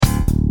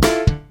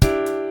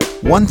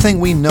One thing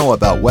we know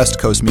about West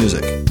Coast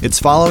music, its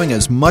following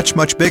is much,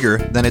 much bigger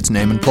than its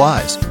name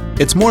implies.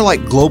 It's more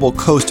like global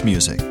coast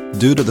music,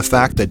 due to the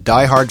fact that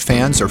die-hard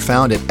fans are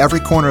found at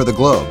every corner of the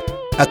globe.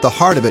 At the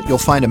heart of it, you'll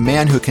find a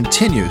man who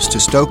continues to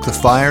stoke the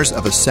fires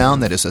of a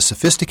sound that is a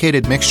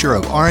sophisticated mixture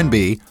of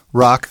R&B,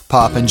 rock,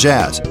 pop, and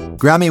jazz.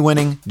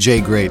 Grammy-winning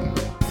Jay Graydon.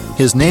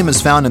 His name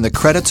is found in the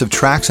credits of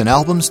tracks and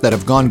albums that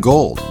have gone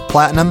gold,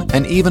 platinum,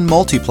 and even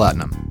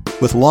multi-platinum.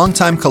 With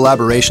longtime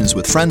collaborations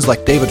with friends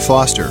like David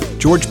Foster,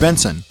 George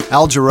Benson,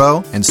 Al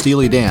Jarreau, and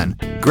Steely Dan,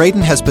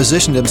 Graydon has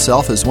positioned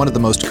himself as one of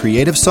the most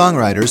creative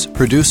songwriters,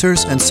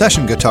 producers, and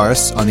session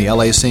guitarists on the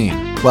LA scene,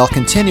 while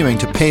continuing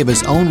to pave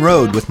his own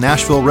road with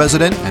Nashville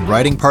resident and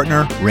writing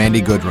partner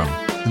Randy Goodrum.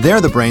 They're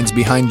the brains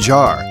behind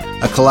Jar,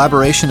 a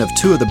collaboration of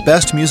two of the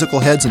best musical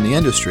heads in the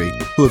industry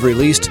who have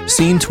released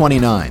Scene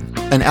 29,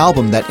 an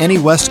album that any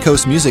West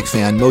Coast music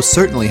fan most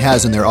certainly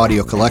has in their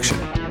audio collection.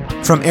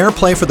 From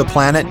Airplay for the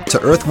Planet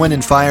to Earth,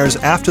 Wind & Fire's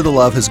After the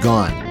Love Has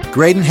Gone,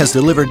 Graydon has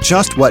delivered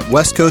just what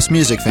West Coast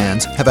music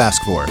fans have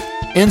asked for.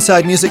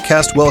 Inside Music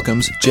Cast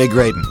welcomes Jay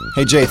Graydon.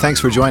 Hey, Jay, thanks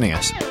for joining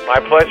us.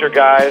 My pleasure,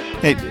 guys.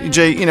 Hey,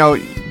 Jay,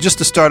 just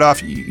to start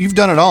off, you've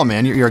done it all,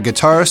 man. You're a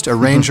guitarist,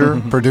 arranger,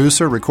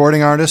 producer,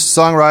 recording artist,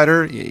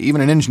 songwriter,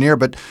 even an engineer,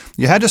 but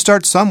you had to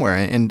start somewhere.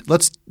 And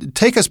let's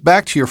take us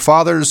back to your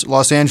father's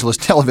Los Angeles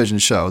television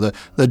show,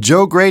 the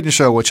Joe Graydon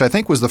Show, which I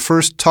think was the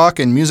first talk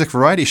and music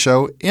variety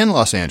show in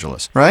Los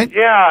Angeles, right?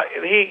 Yeah,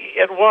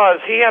 it was.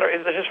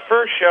 His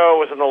first show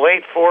was in the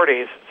late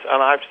 40s,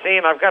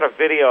 and I've got a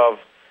video of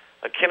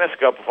a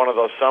kinescope of one of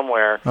those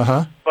somewhere.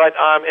 Uh-huh. But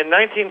in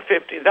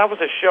 1950, that was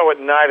a show at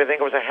night. I think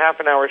it was a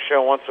half-an-hour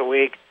show once a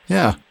week.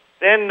 Yeah.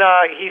 Then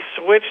he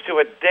switched to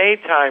a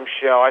daytime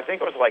show. I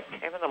think it was like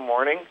 10 in the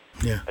morning.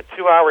 Yeah. A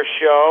 2-hour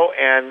show.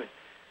 And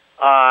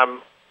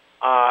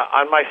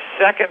on my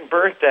second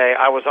birthday,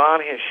 I was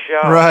on his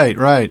show. Right.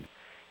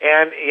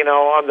 And,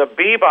 on the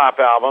Bebop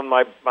album,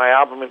 my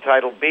album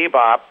entitled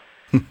Bebop,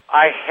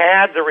 I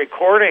had the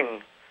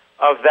recording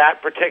of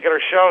that particular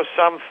show,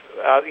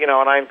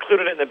 and I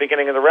included it in the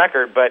beginning of the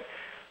record, but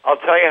I'll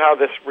tell you how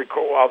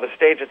the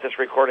stage that this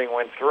recording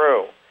went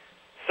through.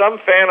 Some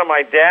fan of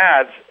my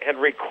dad's had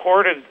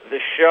recorded the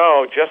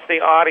show, just the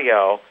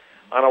audio,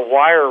 on a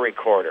wire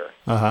recorder.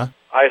 Uh-huh.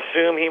 I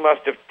assume he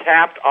must have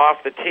tapped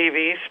off the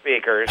TV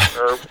speakers,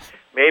 or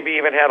maybe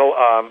even had a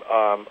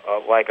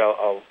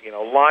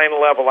line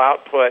level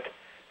output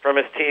from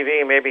his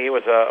TV. Maybe he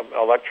was a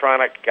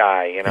electronic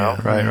guy,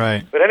 Yeah,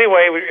 right. But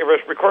anyway, it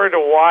was recorded to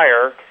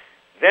wire.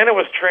 Then it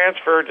was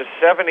transferred to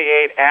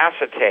 78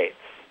 acetates.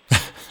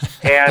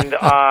 And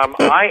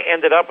I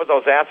ended up with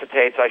those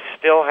acetates. I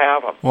still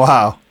have them.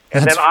 Wow.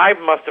 And then I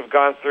must have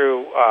gone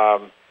through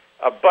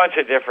a bunch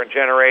of different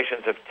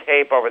generations of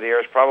tape over the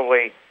years,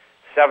 probably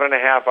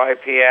 7.5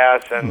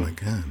 IPS. And oh my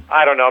God.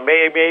 I don't know,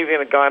 maybe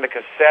even gone to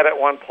cassette at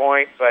one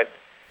point, but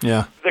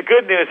yeah. The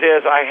good news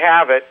is I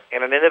have it,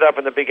 and it ended up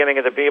in the beginning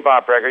of the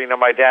Bebop record.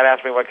 My dad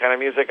asked me what kind of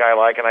music I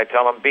like, and I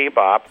tell him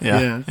Bebop.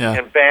 Yeah.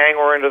 And bang,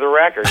 we're into the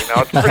record.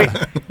 It's pretty.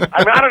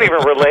 I don't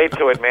even relate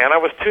to it, man. I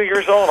was 2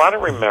 years old. I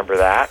don't remember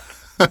that.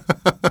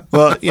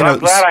 Well, I'm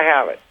glad I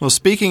have it. Well,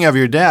 speaking of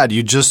your dad,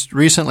 you just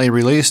recently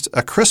released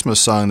a Christmas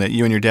song that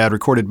you and your dad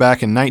recorded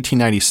back in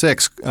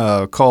 1996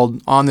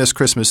 called On This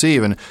Christmas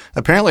Eve. And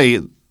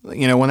apparently,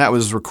 when that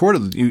was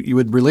recorded, you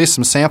would release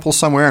some samples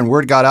somewhere, and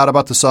word got out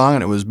about the song,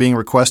 and it was being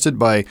requested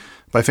by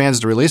fans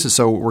to release it.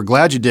 So we're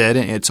glad you did,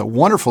 and it's a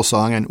wonderful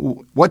song. And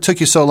what took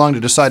you so long to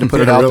decide to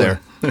put it out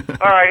there?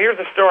 All right, here's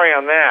the story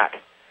on that.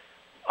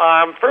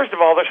 First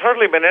of all, there's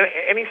hardly been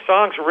any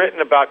songs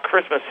written about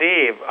Christmas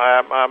Eve.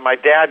 My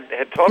dad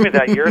had told me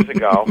that years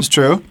ago. It's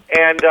true.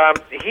 And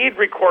he'd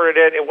recorded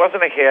it. It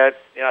wasn't a hit.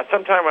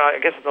 Sometime, I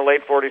guess in the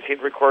late 40s,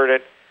 he'd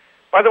recorded it.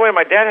 By the way,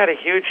 my dad had a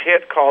huge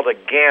hit called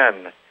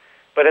Again.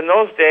 But in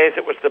those days,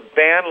 it was the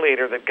band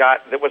leader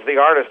that was the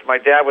artist. My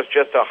dad was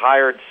just a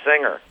hired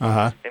singer,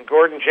 and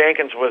Gordon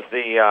Jenkins was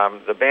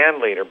the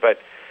band leader.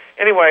 But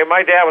anyway,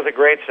 my dad was a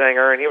great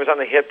singer, and he was on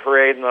the hit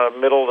parade in the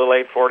middle of the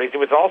late 40s. He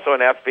was also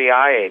an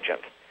FBI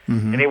agent,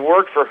 and he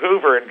worked for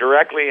Hoover and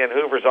directly in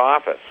Hoover's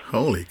office.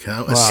 Holy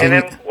cow! Wow. And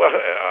then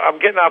I'm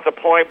getting off the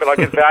point, but I'll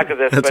get back to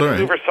this. But right.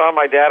 Hoover saw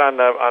my dad on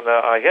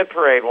the hit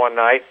parade one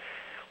night.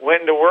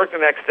 Went into work the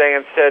next day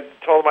and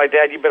told my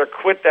dad, "You better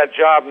quit that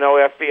job. No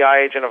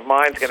FBI agent of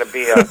mine's going to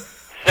be a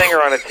singer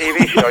on a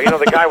TV show."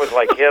 The guy was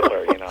like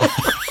Hitler,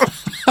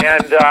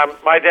 And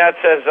my dad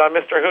says,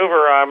 "Mr.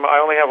 Hoover, I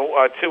only have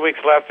 2 weeks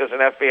left as an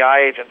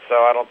FBI agent,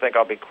 so I don't think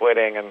I'll be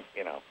quitting." And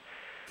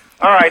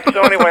all right. So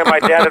anyway, my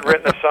dad had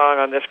written a song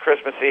on this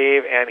Christmas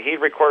Eve, and he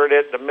recorded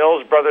it. The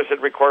Mills Brothers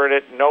had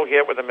recorded it. No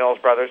hit with the Mills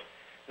Brothers.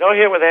 No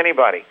hit with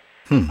anybody.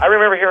 I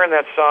remember hearing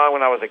that song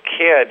when I was a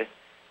kid.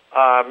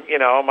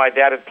 My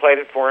dad had played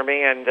it for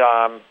me, and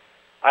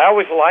I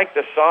always liked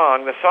the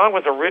song. The song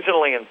was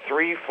originally in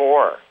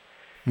 3/4.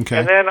 Okay.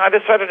 And then I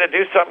decided to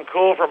do something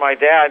cool for my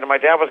dad, and my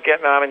dad was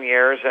getting on in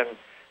years, and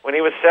when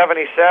he was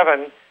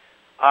 77,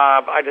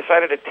 I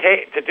decided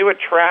to do a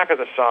track of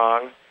the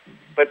song,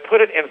 but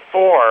put it in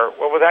 4,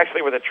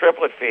 with a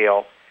triplet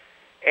feel,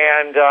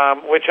 and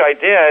which I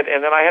did,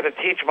 and then I had to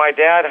teach my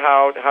dad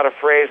how to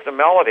phrase the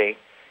melody.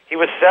 He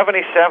was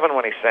 77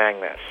 when he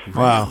sang this.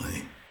 Wow.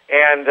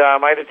 And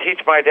I had to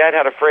teach my dad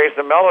how to phrase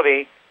the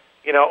melody,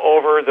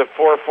 over the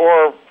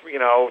 4/4,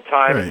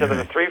 time instead of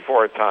the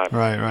 3/4 time.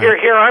 Right, right.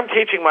 Here, I'm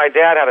teaching my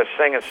dad how to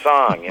sing a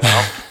song,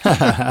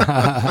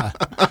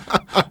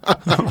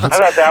 I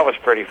thought that was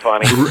pretty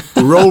funny.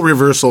 Role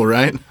reversal,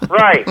 right?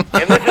 Right.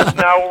 And this is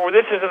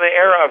in the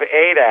era of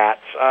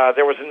ADATs.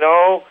 There was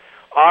no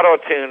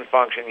auto-tune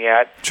function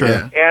yet. Sure.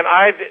 Yeah. And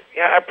I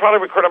probably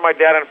recorded my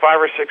dad on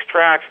 5 or 6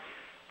 tracks.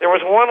 There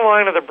was one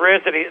line of the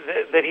bridge that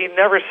he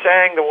never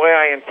sang the way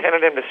I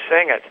intended him to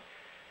sing it.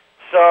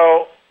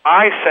 So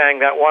I sang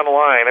that one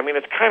line. I mean,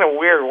 it's kind of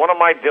weird. What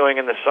am I doing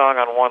in the song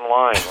on one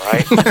line,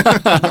 right?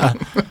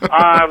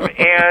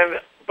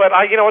 But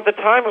at the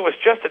time it was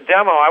just a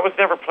demo. I was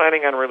never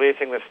planning on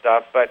releasing this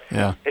stuff. But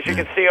as you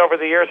can see over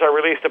the years, I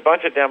released a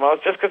bunch of demos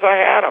just because I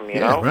had them. You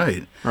know,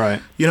 right.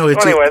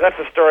 It's anyway, that's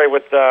the story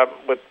with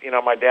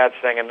my dad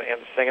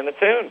singing the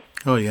tune.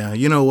 Oh yeah,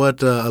 you know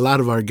what? A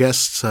lot of our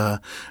guests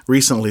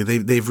recently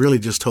they've really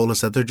just told us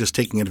that they're just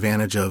taking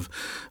advantage of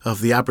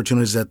the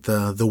opportunities that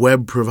the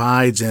web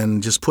provides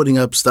and just putting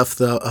up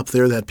stuff up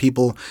there that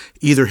people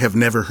either have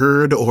never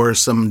heard or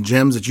some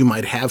gems that you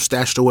might have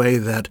stashed away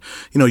that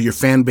your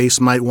fan base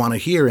might want to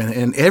hear,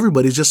 and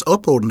everybody's just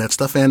uploading that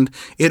stuff, and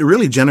it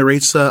really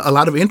generates a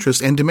lot of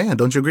interest and demand.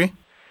 Don't you agree?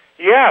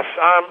 Yes,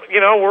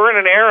 we're in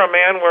an era,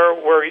 man,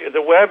 where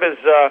the web is.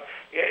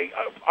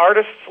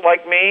 Artists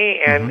like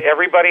me and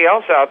everybody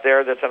else out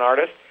there that's an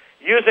artist,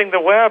 using the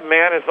web,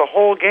 man, is the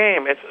whole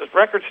game.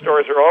 Record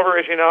stores are over,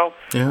 as you know.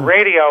 Yeah.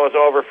 Radio is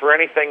over for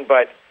anything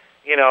but,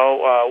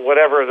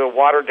 whatever the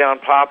watered-down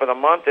pop of the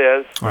month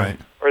is. Right.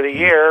 Or the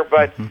year.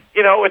 But,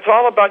 it's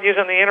all about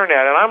using the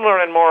Internet, and I'm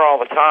learning more all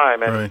the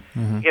time. And, Right.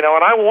 and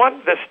I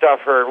want this stuff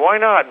heard. Why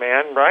not,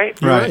 man, right?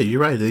 You're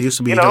right. There used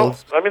to be I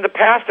mean, the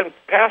Past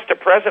to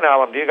Present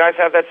album, do you guys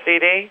have that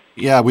CD?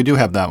 Yeah, we do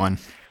have that one.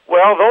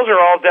 Well, those are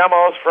all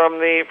demos from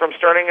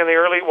starting in the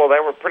early. Well,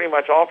 they were pretty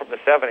much all from the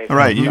 70s.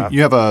 Right.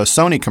 You have a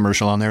Sony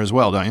commercial on there as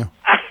well, don't you?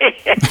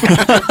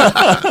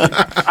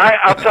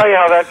 I'll tell you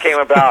how that came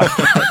about.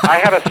 I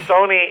had a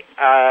Sony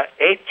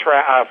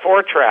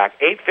 4-track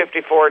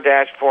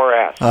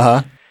 854-4S.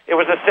 Uh-huh. It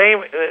was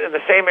in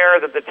the same era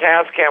that the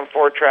Tascam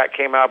 4-track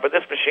came out, but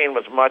this machine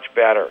was much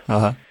better.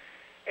 Uh-huh.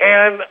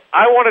 And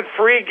I wanted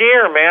free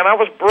gear, man. I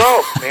was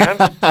broke, man.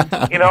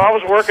 I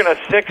was working a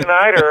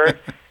 6-nighter.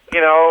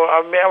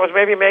 I was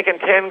maybe making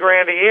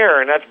 $10,000 a year,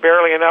 and that's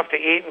barely enough to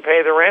eat and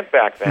pay the rent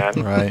back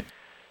then. Right.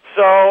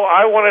 So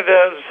I wanted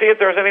to see if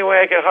there was any way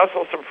I could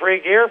hustle some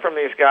free gear from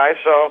these guys.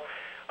 So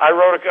I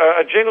wrote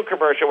a jingle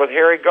commercial with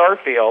Harry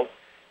Garfield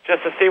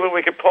just to see what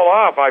we could pull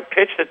off. I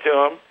pitched it to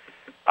him.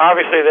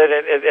 Obviously,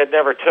 it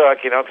never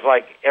took, because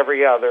like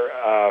every other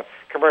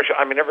commercial,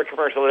 every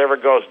commercial that ever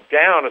goes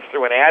down is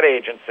through an ad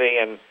agency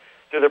and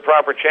through the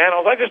proper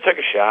channels. I just took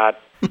a shot.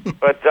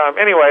 But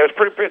anyway, it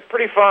was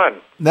pretty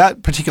fun.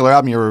 That particular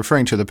album you were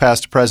referring to, the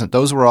Past to Present,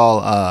 those were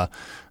all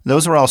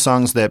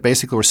songs that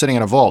basically were sitting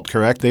in a vault,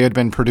 correct? They had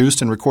been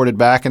produced and recorded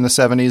back in the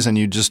 70s, and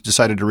you just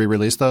decided to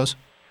re-release those?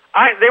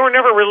 They were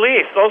never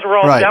released. Those were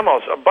all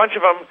demos. A bunch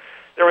of them.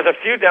 There was a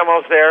few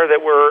demos there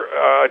that were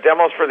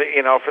demos for the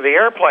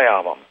Airplay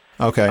album.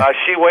 Okay.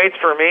 She Waits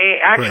for Me.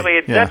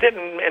 Actually, that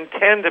didn't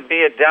intend to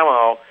be a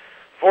demo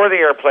for the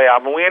Airplay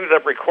album. We ended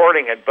up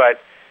recording it, but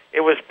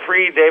it was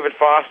pre-David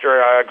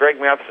Foster. Greg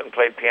Matheson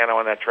played piano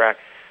on that track.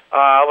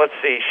 Let's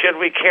see. Should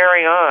We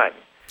Carry On?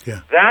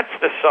 Yeah. That's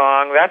the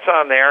song. That's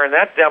on there, and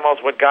that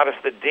demo's what got us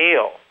the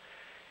deal.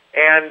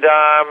 And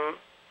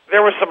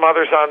there were some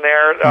others on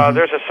there.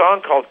 There's a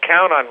song called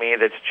Count on Me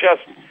that's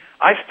just,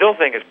 I still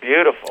think is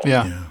beautiful.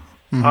 Yeah.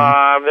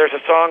 There's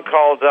a song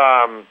called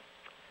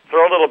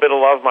Throw a Little Bit of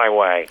Love My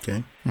Way.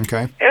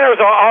 Okay. And there was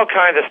all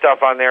kinds of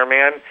stuff on there,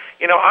 man.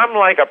 I'm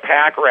like a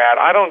pack rat.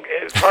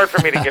 It's hard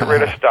for me to get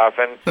rid of stuff.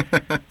 And,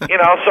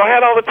 so I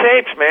had all the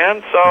tapes,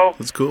 man. So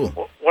that's cool.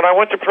 When I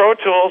went to Pro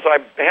Tools, I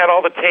had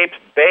all the tapes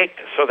baked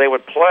so they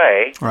would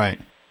play. Right.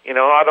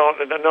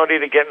 No need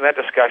to get in that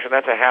discussion.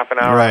 That's a half an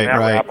hour. Right.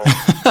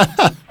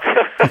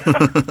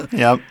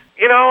 Yep.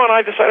 And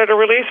I decided to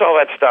release all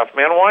that stuff,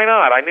 man. Why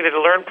not? I needed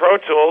to learn Pro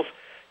Tools.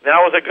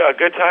 Now was a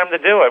good time to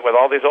do it with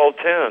all these old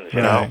tunes,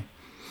 you know.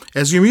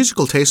 As your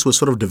musical taste was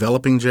sort of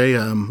developing, Jay,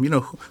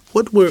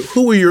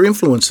 who were your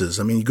influences?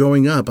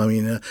 Growing up,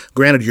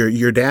 granted,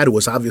 your dad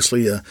was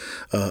obviously a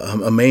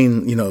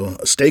main,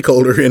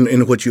 stakeholder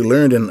in what you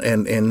learned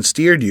and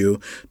steered you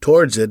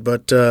towards it.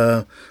 But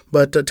tell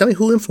me,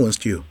 who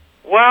influenced you?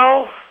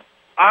 Well,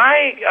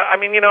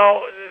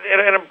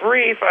 in a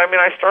brief,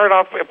 I started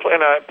off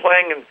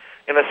playing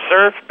in a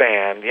surf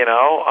band,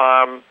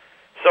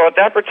 So at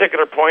that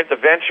particular point, the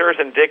Ventures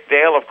and Dick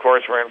Dale, of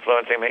course, were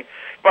influencing me.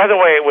 By the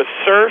way, it was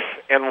surf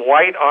and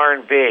white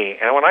R&B.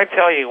 And when I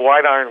tell you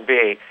white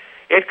R&B,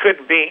 it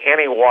couldn't be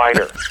any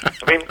whiter.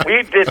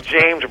 We did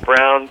James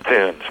Brown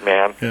tunes,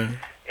 man. Yeah.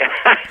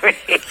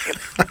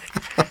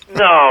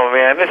 No,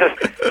 man, this is,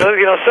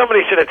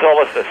 somebody should have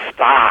told us to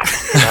stop,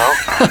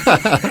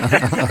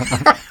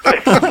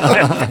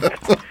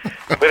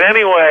 But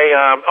anyway,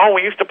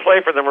 we used to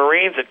play for the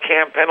Marines at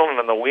Camp Pendleton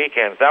on the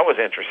weekends. That was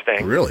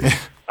interesting. Really?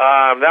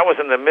 That was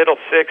in the middle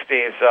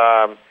 60s.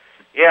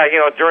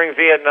 During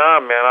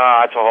Vietnam, man,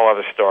 that's a whole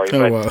other story. Oh,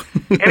 but wow.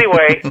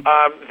 anyway,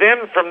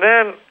 from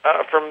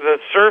the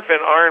surf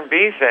and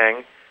R&B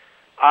thing,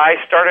 I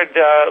started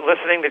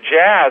listening to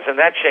jazz, and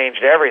that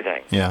changed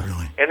everything. Yeah.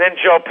 Really? And then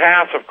Joe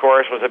Pass, of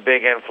course, was a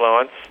big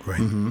influence.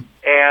 Right. Mm-hmm.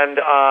 And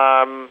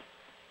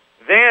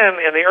then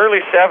in the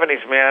early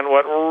 70s, man,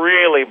 what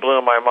really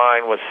blew my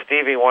mind was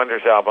Stevie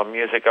Wonder's album,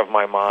 Music of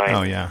My Mind.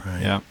 Oh, yeah.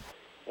 Right. Yeah.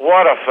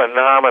 What a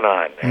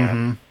phenomenon, man.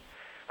 Mm-hmm.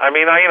 I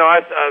mean,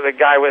 the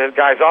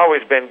guy's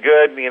always been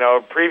good,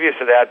 previous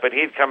to that, but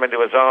he'd come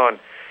into his own.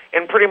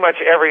 In pretty much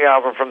every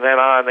album from then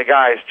on, the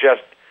guy's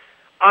just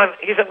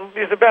he's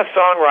the best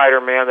songwriter,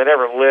 man, that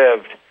ever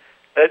lived.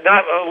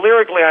 Not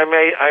lyrically,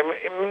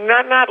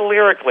 not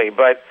lyrically,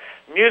 but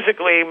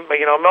musically,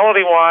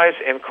 melody wise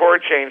and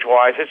chord change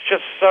wise, it's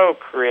just so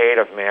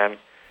creative, man.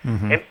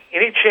 Mm-hmm. And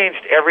he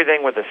changed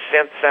everything with the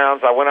synth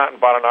sounds. I went out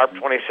and bought an ARP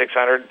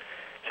 2600 as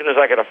soon as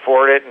I could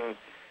afford it, and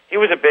he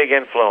was a big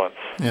influence.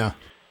 Yeah.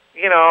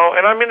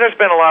 And I mean, there's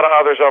been a lot of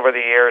others over the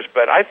years,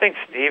 but I think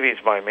Stevie's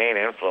my main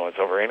influence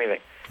over anything.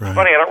 Right.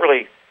 Funny, I don't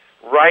really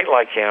write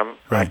like him.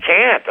 Right. I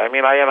can't. I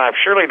mean, I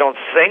surely don't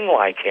sing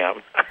like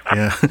him.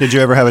 Yeah. Did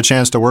you ever have a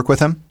chance to work with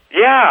him?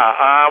 Yeah,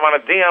 on a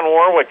Dionne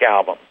Warwick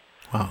album.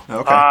 Wow.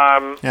 Okay.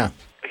 Yeah.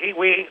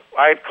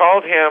 I had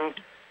called him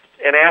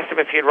and asked him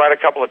if he'd write a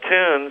couple of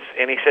tunes,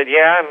 and he said,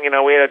 yeah. And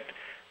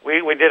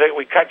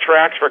we cut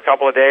tracks for a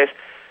couple of days.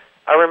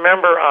 I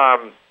remember.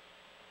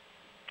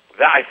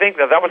 I think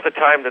that was the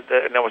time that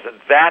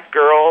that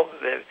girl.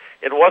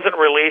 It wasn't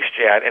released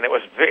yet, and it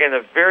was in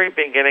the very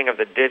beginning of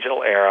the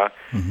digital era.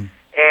 Mm-hmm.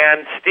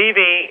 And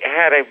Stevie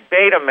had a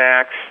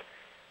Betamax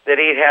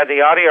that he had the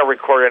audio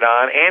recorded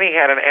on, and he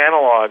had an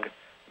analog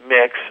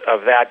mix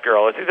of That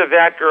Girl. It's either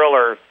That Girl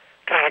or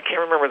God, I can't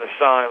remember the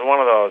song. It was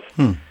one of those.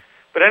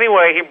 But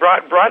anyway, he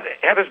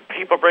had his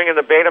people bring in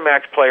the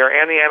Betamax player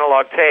and the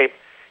analog tape,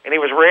 and he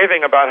was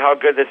raving about how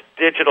good this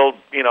digital,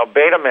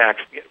 Betamax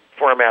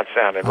format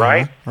sounded.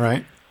 Right?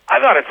 Right. I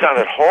thought it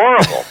sounded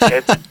horrible.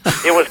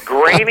 It was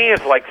grainy.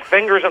 It's like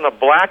fingers on the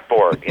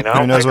blackboard.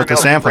 Who knows what the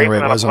sampling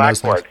rate was on those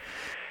things?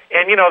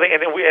 And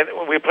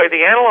we played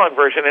the analog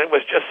version, and it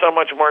was just so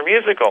much more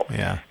musical.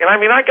 Yeah. And I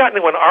mean, I got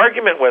into an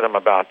argument with him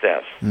about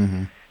this.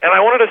 Mm-hmm. And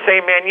I wanted to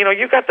say, man,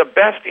 you've got the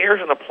best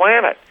ears on the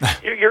planet.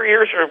 Your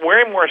ears are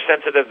way more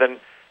sensitive than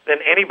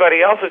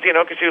anybody else's,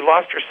 because you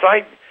lost your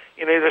sight.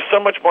 There's so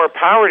much more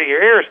power to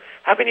your ears.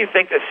 How can you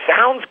think this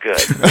sounds good?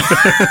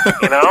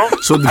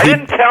 So I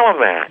didn't tell him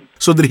that.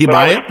 So did he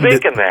buy it?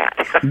 Thinking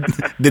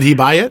that. Did he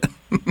buy it?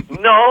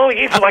 No,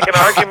 he's like an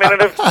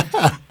argumentative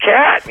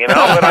cat,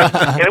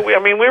 But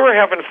we were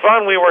having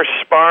fun. We were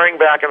sparring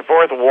back and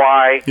forth.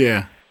 Why?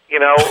 Yeah.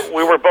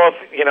 We were both,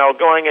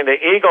 going into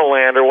Eagle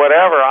Land or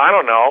whatever. I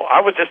don't know.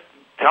 I was just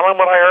telling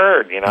what I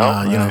heard,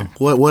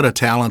 What a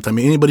talent. I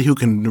mean, anybody who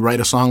can write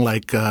a song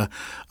like,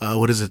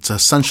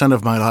 Sunshine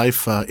of My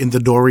Life in the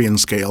Dorian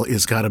scale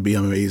has got to be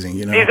amazing,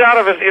 He's out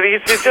of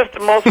he's just the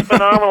most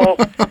phenomenal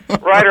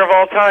writer of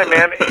all time,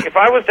 man. If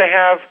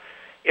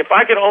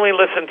I could only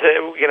listen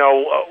to,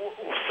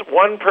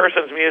 one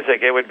person's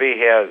music, it would be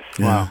his.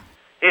 Wow.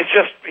 He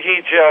just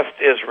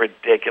is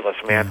ridiculous,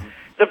 man. Yeah.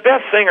 The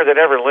best singer that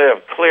ever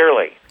lived,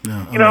 clearly.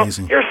 Yeah,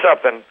 amazing. Here's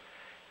something.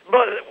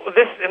 But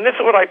this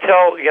is what I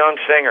tell young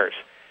singers.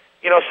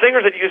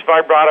 Singers that use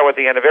vibrato at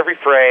the end of every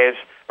phrase,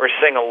 or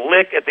sing a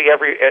lick at the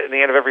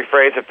end of every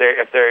phrase if they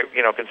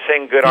can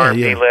sing good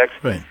R&B licks,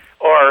 right.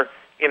 Or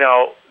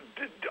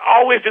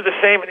always do the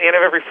same at the end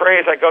of every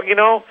phrase. I go,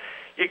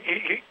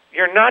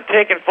 you're not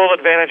taking full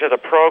advantage of the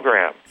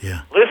program.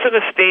 Yeah. Listen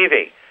to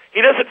Stevie.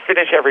 He doesn't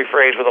finish every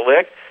phrase with a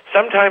lick.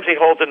 Sometimes he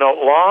holds a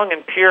note long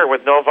and pure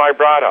with no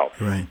vibrato.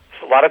 Right.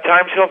 A lot of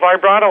times he'll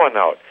vibrato a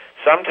note.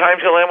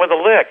 Sometimes he'll end with a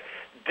lick.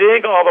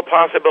 Dig all the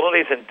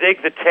possibilities and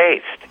dig the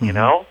taste,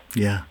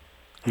 Yeah.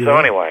 So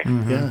anyway.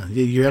 Mm-hmm. Yeah,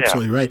 you're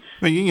absolutely right.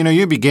 Well,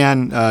 you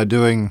began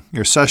doing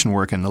your session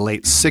work in the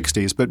late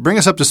 60s, but bring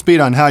us up to speed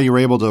on how you were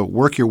able to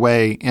work your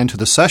way into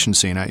the session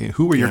scene.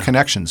 Who were your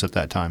connections at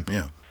that time?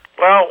 Yeah.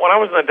 Well, when I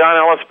was in the Don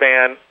Ellis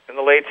Band in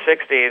the late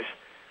 60s,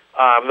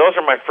 those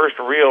are my first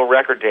real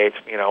record dates,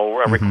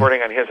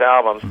 recording on his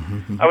albums.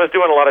 Mm-hmm. I was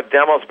doing a lot of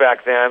demos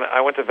back then. I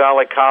went to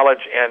Valley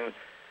College, and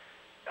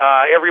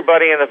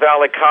everybody in the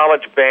Valley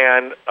College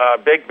band,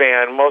 big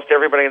band, most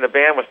everybody in the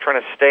band was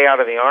trying to stay out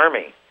of the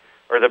Army,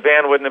 or the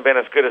band wouldn't have been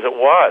as good as it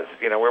was.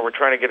 We were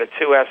trying to get a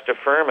 2S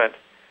deferment.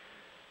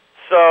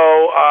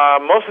 So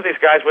most of these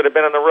guys would have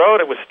been on the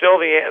road. It was still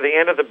the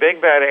end of the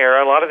big band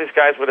era. A lot of these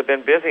guys would have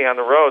been busy on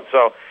the road.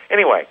 So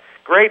anyway,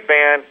 great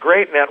band,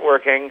 great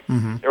networking.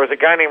 Mm-hmm. There was a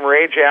guy named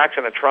Ray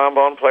Jackson, a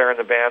trombone player in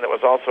the band that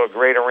was also a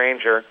great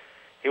arranger.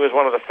 He was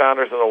one of the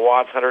founders of the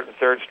Watts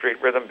 103rd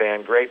Street Rhythm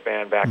Band, great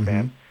band back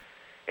then.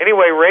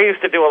 Anyway, Ray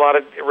used to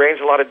arrange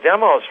a lot of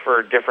demos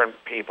for different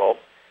people.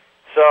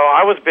 So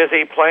I was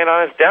busy playing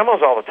on his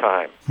demos all the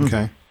time.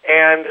 Okay.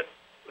 And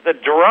the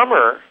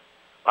drummer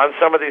on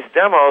some of these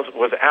demos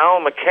was Al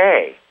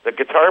McKay, the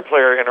guitar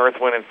player in Earth,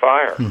 Wind, and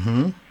Fire.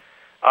 Mm-hmm.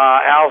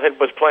 Al had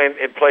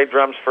played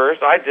drums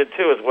first. I did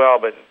too as well,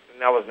 but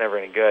that was never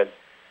any good.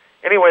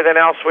 Anyway, then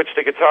Al switched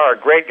to guitar.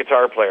 Great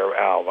guitar player,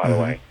 Al, by the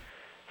way.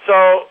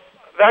 So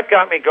that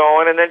got me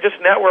going, and then just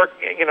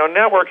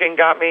networking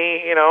got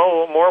me,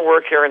 more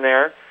work here and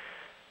there.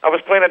 I was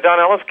playing a Don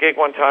Ellis gig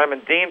one time,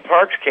 and Dean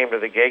Parks came to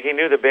the gig. He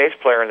knew the bass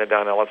player in the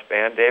Don Ellis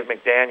band, Dave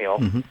McDaniel.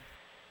 Mm-hmm.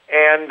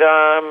 And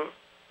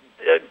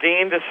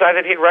Dean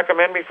decided he'd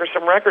recommend me for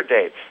some record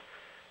dates.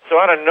 So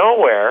out of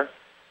nowhere,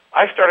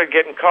 I started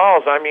getting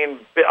calls. I mean,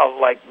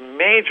 like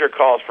major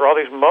calls for all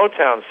these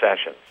Motown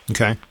sessions.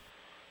 Okay.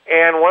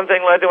 And one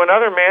thing led to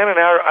another, man. And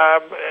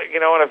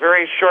in a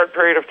very short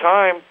period of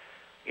time,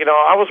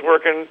 I was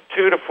working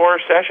 2 to 4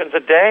 sessions a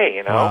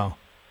day. Wow.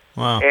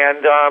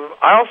 And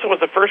I also was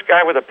the first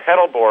guy with a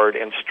pedal board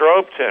and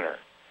strobe tuner.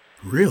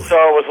 Really? So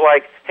it was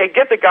like, hey,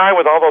 get the guy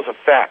with all those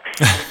effects.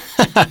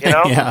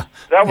 Yeah.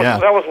 That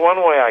was one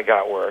way I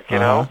got work.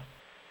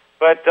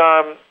 But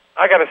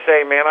I got to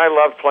say, man, I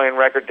loved playing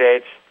record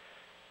dates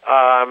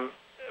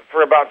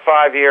for about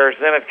 5 years.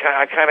 Then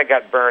I kind of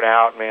got burnt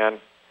out, man.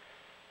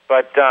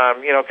 But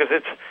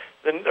because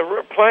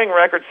playing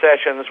record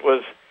sessions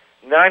was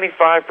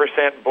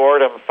 95%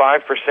 boredom,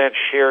 5%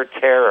 sheer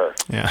terror.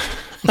 Yeah.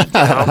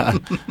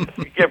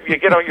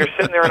 You're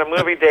sitting there on a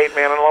movie date,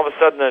 man, and all of a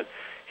sudden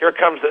here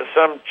comes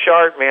some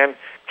chart, man.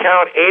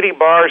 Count 80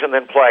 bars and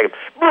then play.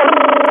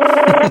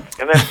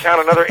 And then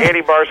count another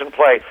 80 bars and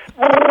play.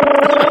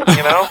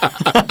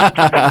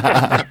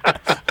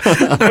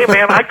 Hey,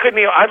 man,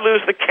 I'd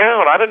lose the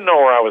count. I didn't know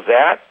where I was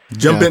at.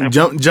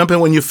 Jump in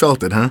when you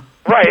felt it, huh?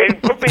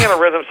 Right. Put me in a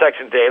rhythm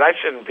section date. I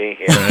shouldn't be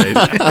here.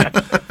 Right.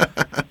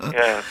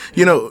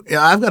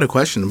 Yeah. I've got a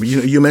question.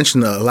 You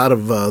mentioned a lot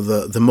of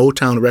the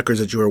Motown records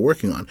that you were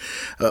working on.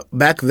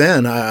 Back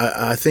then,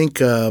 I think,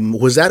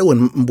 was that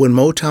when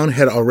Motown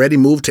had already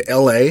moved to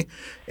L.A.?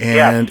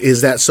 And yes.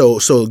 Is that so?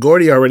 So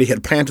Gordy already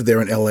had planted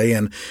there in L.A.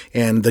 and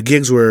the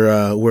gigs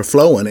were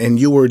flowing, and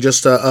you were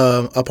just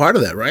a part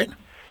of that, right?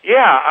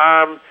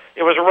 Yeah.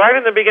 It was right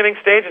in the beginning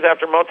stages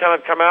after Motown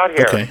had come out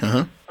here. Okay.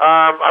 Uh-huh.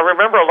 I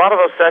remember a lot of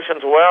those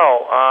sessions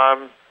well.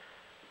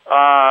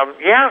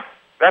 Yeah,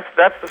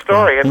 that's the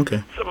story. And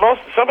okay.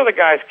 Some of the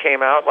guys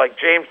came out, like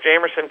James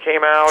Jamerson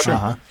came out. Sure.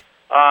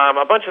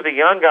 Uh-huh. A bunch of the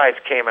young guys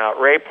came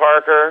out. Ray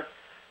Parker,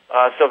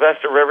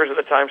 Sylvester Rivers at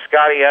the time,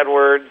 Scotty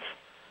Edwards.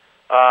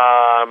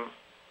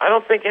 I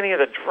don't think any of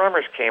the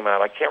drummers came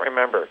out. I can't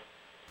remember.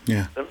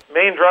 Yeah. The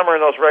main drummer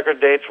in those record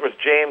dates was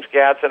James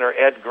Gatson or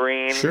Ed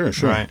Green. Sure.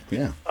 Right.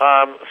 Yeah.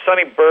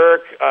 Sonny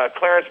Burke,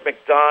 Clarence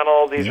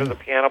McDonald. These are the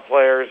piano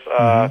players.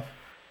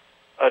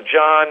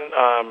 John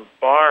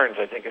Barnes,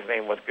 I think his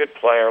name was, good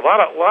player. A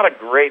lot of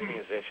great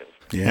musicians.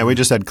 Yeah, we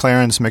just had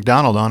Clarence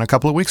McDonald on a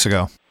couple of weeks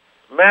ago.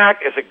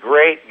 Mac is a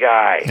great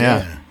guy.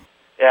 Yeah.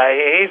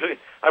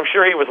 I'm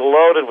sure he was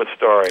loaded with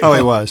stories. Oh,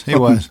 he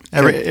was.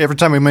 Every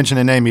time we mentioned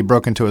a name, he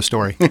broke into a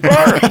story.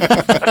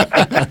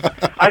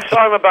 I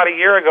saw him about a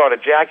year ago at a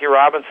Jackie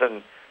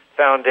Robinson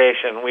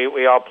Foundation.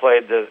 We all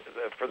played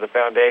for the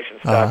foundation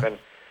stuff, and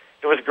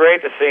it was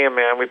great to see him,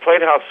 man. We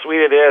played How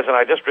Sweet It Is, and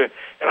I just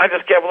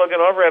kept looking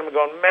over at him and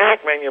going,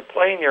 Mac, man, you're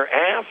playing your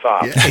ass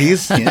off.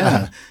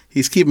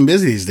 He's keeping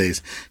busy these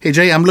days. Hey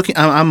Jay,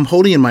 I'm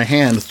holding in my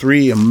hand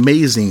 3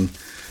 amazing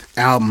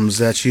albums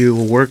that you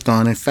worked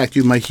on. In fact,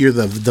 you might hear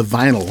the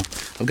vinyl.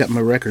 I've got my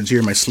records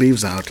here, my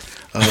sleeves out.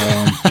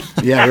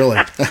 Yeah, really.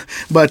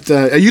 But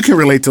you can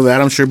relate to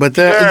that, I'm sure. But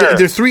there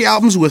are 3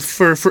 albums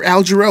for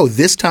Al Jarreau.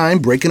 This time,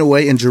 Breaking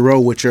Away and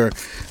Jarreau, which are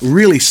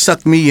really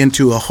sucked me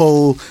into a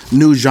whole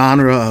new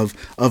genre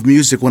of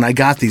music when I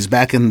got these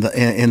back in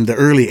the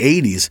early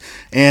 80s.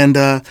 And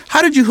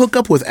how did you hook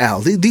up with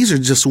Al? These are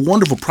just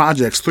wonderful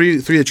projects,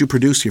 3 that you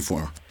produced here for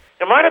him.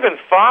 It might have been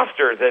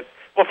Foster that.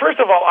 Well, first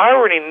of all, I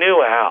already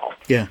knew Al.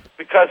 Yeah.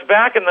 Because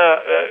back in the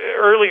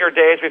earlier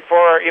days,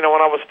 before, when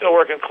I was still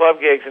working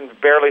club gigs and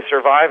barely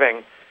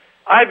surviving,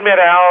 I'd met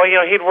Al.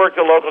 He'd worked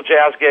the local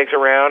jazz gigs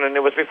around, and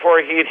it was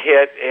before he'd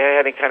hit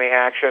any kind of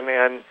action.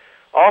 And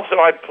also,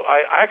 I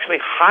actually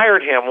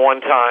hired him one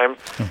time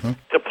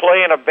to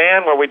play in a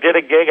band where we did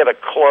a gig at a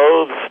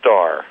clothes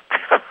store.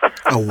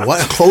 A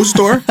what? A clothes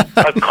store?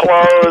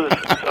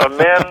 A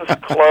men's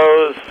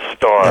clothes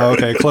store. Oh,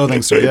 okay,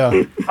 clothing store, yeah.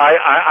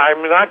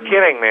 I'm not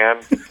kidding,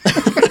 man.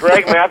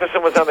 Greg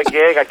Matheson was on the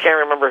gig. I can't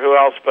remember who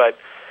else, but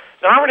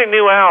I already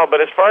knew Al.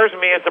 But as far as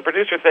me as the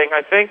producer thing,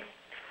 I think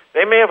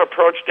they may have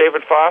approached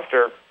David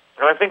Foster,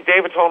 and I think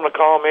David told him to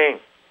call me.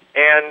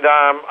 And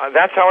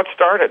that's how it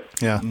started.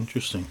 Yeah.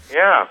 Interesting.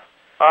 Yeah.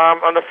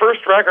 On the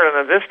first record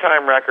and the This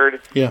Time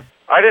record, yeah,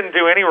 I didn't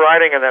do any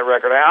writing on that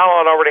record.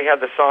 Al had already had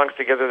the songs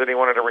together that he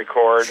wanted to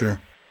record. Sure.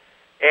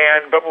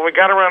 But when we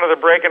got around to the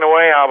Breaking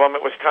Away album,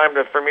 it was time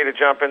for me to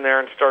jump in there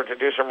and start to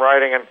do some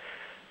writing. And,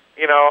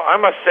 You know, I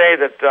must say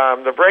that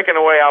the Breaking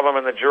Away album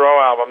and the Giroux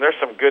album, there's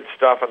some good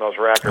stuff in those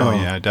records. Oh,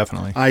 yeah,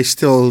 definitely. I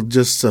still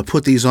just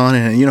put these on,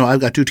 and, you know, I've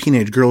got 2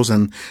 teenage girls,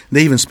 and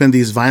they even spin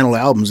these vinyl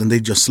albums, and they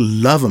just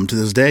love them to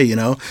this day, you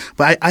know.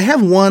 But I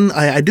have one,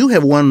 I do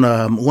have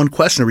one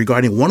question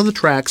regarding one of the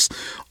tracks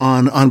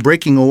on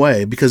Breaking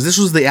Away, because this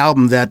was the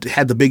album that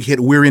had the big hit,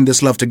 We're in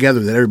This Love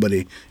Together, that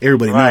everybody Right.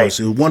 knows.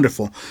 It was a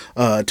wonderful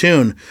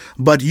tune.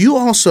 But you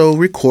also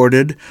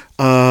recorded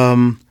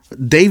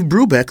Dave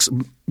Brubeck's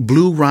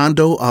Blue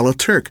Rondo a la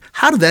Turk.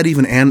 How did that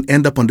even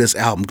end up on this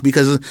album?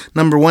 Because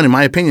number one, in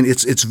my opinion,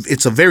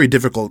 it's a very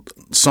difficult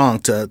song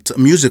to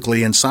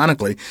musically and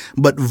sonically,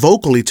 but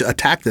vocally to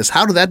attack this.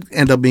 How did that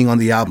end up being on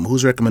the album?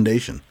 Whose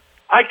recommendation?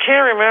 I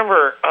can't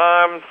remember.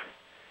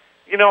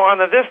 You know, on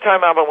the This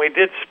Time album, we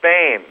did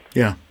Spain.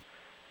 Yeah.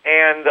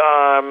 And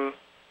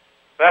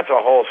that's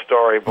a whole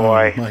story,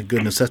 boy. Oh, my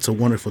goodness, that's a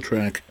wonderful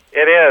track.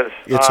 It is.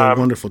 It's a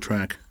wonderful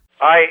track.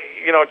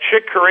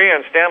 Chick Corea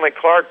and Stanley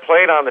Clarke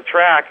played on the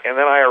track, and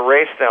then I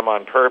erased them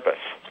on purpose.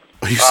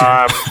 Are you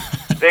serious?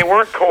 They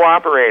weren't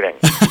cooperating,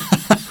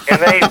 and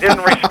they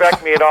didn't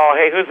respect me at all.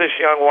 Hey, who's this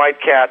young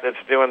white cat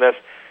that's doing this?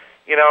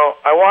 You know,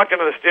 I walked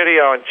into the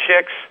studio, and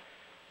Chick's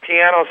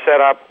piano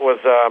setup was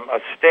a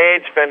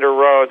stage Fender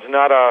Rhodes,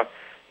 not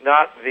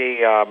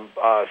the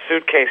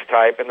suitcase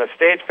type. And the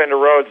stage Fender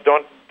Rhodes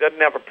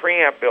doesn't have a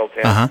preamp built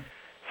in,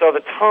 so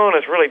the tone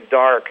is really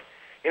dark.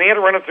 And he had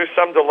to run it through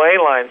some delay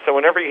line, so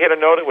whenever you hit a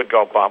note, it would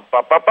go bump,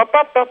 bump, bump, bump,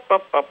 bump, bump,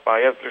 bump, bump. I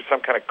had through some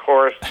kind of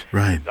chorus,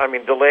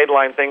 delayed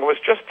line thing. It was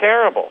just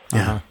terrible.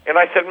 And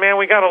I said, man,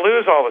 we got to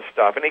lose all this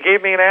stuff. And he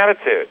gave me an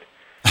attitude.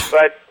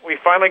 But we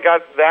finally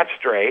got that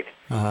straight.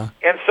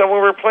 And so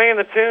when we were playing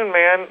the tune,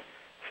 man,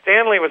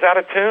 Stanley was out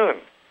of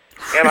tune.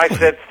 And I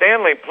said,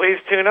 Stanley,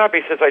 please tune up. He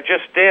says, I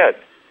just did.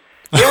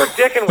 They were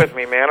dicking with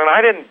me, man, and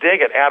I didn't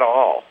dig it at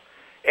all.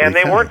 And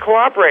they weren't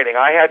cooperating.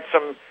 I had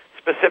some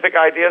specific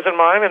ideas in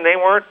mind, and they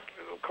weren't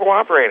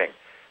cooperating.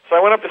 So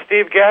I went up to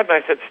Steve Gadd, and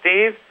I said,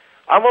 Steve,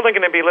 I'm only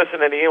going to be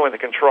listening to you in the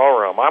control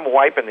room. I'm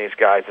wiping these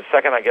guys the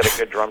second I get a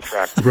good drum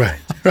track. Right.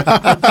 And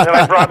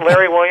I brought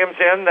Larry Williams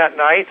in that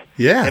night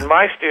in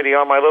my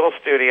studio, my little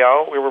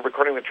studio. We were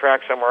recording the track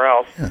somewhere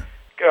else.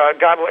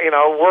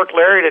 Worked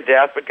Larry to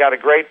death, but got a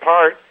great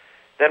part.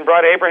 Then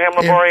brought Abraham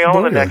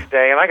Laboriel the next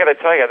day, and I got to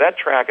tell you, that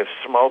track is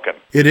smoking.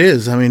 It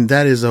is. I mean,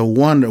 that is a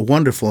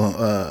wonderful.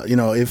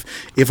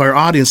 If our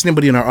audience,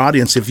 anybody in our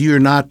audience, if you're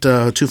not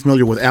too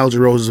familiar with Al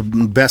Jarreau's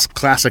best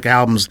classic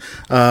albums,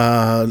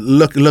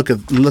 look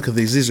at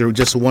these. These are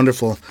just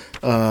wonderful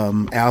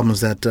albums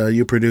that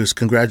you produce.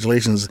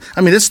 Congratulations.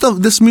 I mean,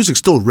 this music's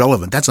still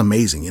relevant. That's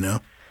amazing. You know.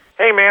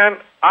 Hey, man,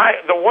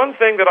 the one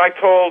thing that I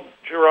told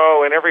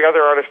Jarreau and every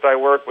other artist I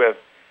work with,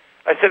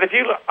 I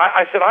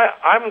said,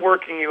 I'm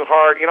working you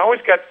hard. You know,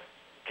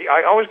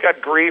 I always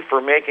got grief for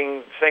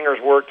making singers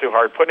work too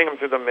hard, putting them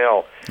through the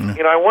mill.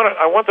 You know, I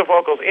want the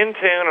vocals in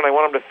tune, and I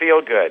want them to feel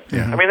good.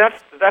 I mean,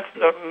 that's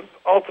the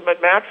ultimate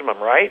maximum,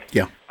 right?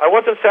 Yeah. I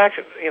wasn't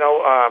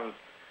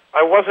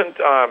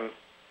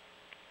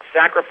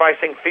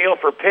sacrificing feel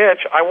for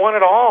pitch. I want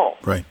it all.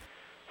 Right.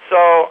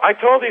 So I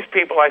told these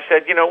people, I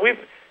said, you know,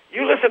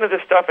 you listen to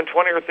this stuff in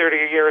 20 or 30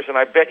 years, and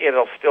I bet you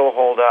it'll still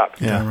hold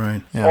up. Yeah,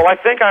 right. Yeah. Well, I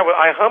think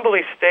I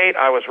humbly state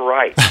I was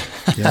right.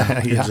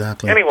 Yeah,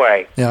 exactly.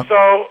 Anyway,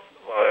 so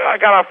I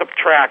got off the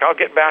track. I'll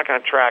get back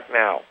on track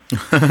now.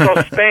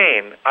 So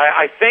Spain,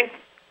 I think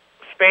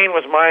Spain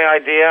was my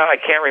idea. I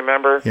can't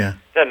remember. Yeah.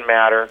 Doesn't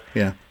matter.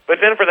 Yeah. But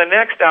then for the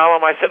next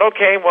album, I said,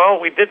 okay,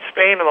 well, we did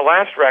Spain in the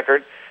last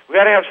record. We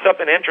got to have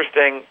something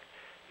interesting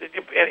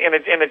in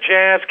a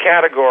jazz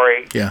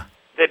category. Yeah.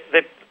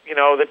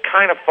 That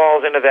kind of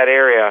falls into that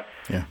area.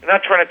 Yeah. I'm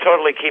not trying to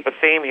totally keep a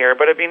theme here,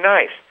 but it'd be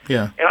nice.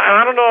 Yeah. And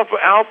I don't know if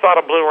Al thought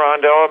of Blue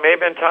Rondo. It may have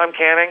been Tom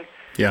Canning.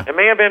 Yeah. It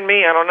may have been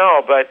me. I don't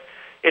know. But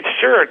it's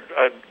sure,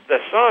 the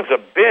song's a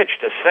bitch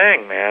to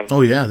sing, man.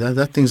 Oh, yeah.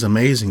 That thing's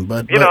amazing.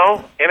 But and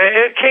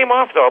it came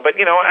off, though. But,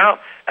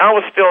 Al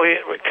was still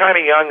kind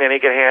of young then. He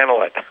could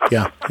handle it.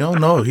 Yeah.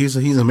 No, he's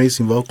an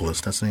amazing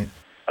vocalist. That's neat.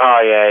 Oh,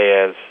 yeah,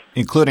 he is.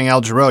 Including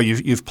Al Jarreau,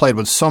 you've played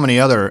with so many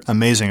other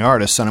amazing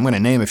artists, and I'm going to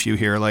name a few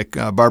here, like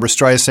Barbra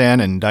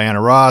Streisand and Diana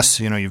Ross.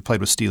 You know, you've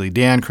played with Steely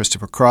Dan,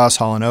 Christopher Cross,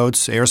 Hall &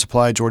 Oates, Air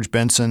Supply, George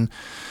Benson,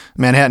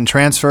 Manhattan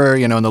Transfer.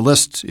 You know, and the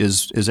list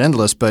is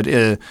endless. But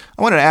I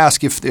wanted to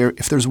ask if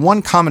there's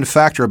one common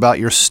factor about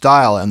your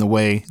style and the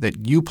way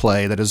that you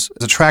play that has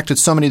attracted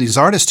so many of these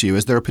artists to you.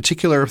 Is there a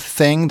particular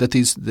thing that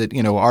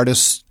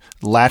artists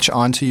latch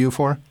onto you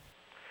for?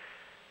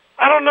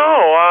 I don't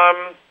know.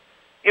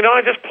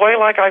 I just play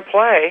like I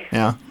play.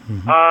 Yeah.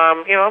 Mm-hmm.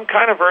 I'm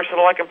kind of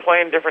versatile. I can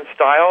play in different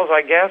styles,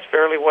 I guess,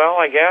 fairly well,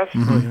 I guess.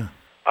 Mm-hmm.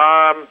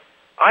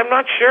 I'm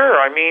not sure.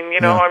 I mean,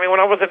 when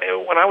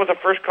I was a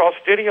first call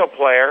studio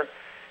player,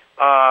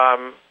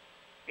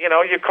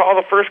 you call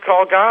the first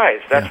call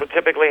guys. That's what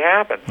typically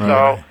happens. Right.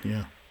 So,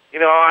 I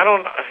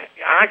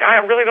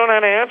really don't know how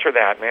to answer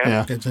that, man.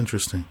 Yeah. It's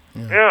interesting.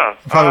 Yeah.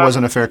 Probably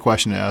wasn't a fair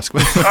question to ask.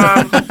 And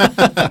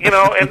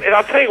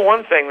I'll tell you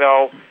one thing,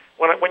 though.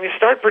 When you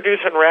start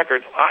producing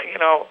records,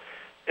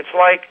 it's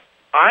like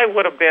I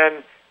would have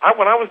been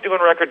when I was doing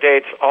record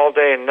dates all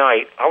day and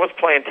night, I was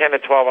playing 10 to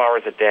 12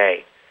 hours a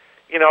day.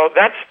 You know,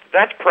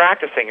 that's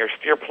practicing.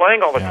 You're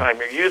playing all the time.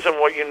 You're using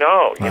what you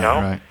know,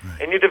 Right.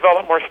 And you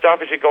develop more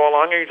stuff as you go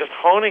along, and you're just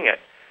honing it.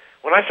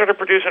 When I started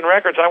producing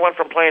records, I went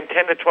from playing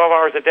 10 to 12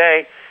 hours a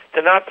day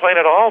to not playing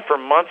at all for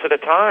months at a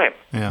time.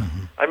 Yeah.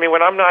 I mean,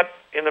 when I'm not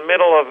in the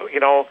middle of,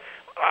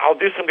 I'll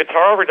do some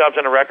guitar overdubs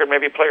on a record,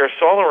 maybe play a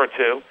solo or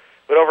two,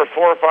 but over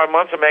 4 or 5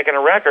 months of making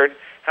a record,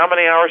 how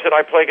many hours did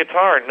I play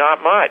guitar?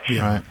 Not much.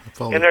 Yeah. Right.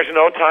 And there's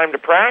no time to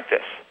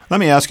practice. Let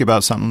me ask you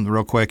about something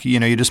real quick.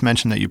 You just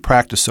mentioned that you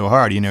practice so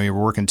hard. You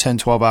were working 10,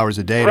 12 hours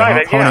a day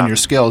Right, to hone in your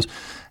skills.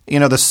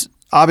 This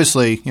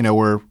obviously,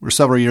 we're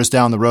several years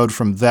down the road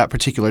from that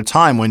particular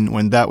time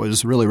when that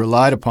was really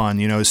relied upon.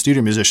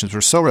 Studio musicians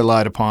were so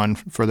relied upon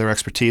for their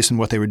expertise and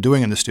what they were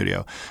doing in the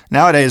studio.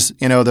 Nowadays,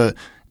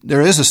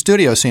 there is a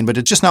studio scene, but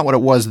it's just not what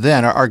it was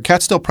then. Are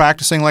cats still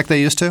practicing like they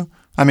used to?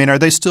 I mean, are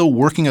they still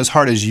working as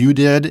hard as you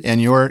did in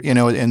your,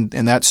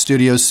 in that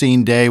studio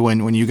scene day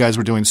when you guys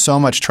were doing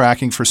so much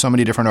tracking for so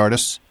many different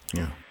artists?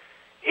 Yeah,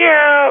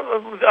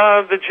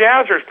 the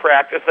jazzers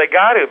practice. They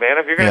got to, man.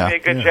 If you're going to be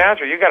a good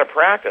jazzer, you got to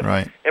practice.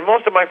 Right. And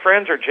most of my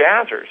friends are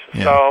jazzers.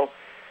 Yeah. So,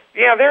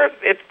 there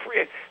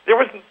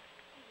was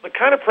the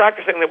kind of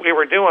practicing that we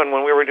were doing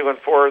when we were doing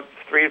 3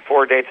 to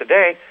 4 dates a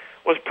day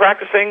was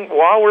practicing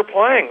while we're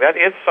playing. That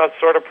is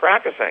sort of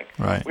practicing.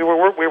 Right. We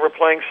were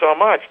playing so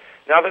much.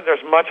 Now that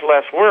there's much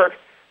less work,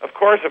 of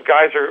course, if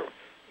guys are,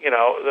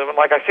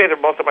 like I say that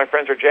most of my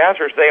friends are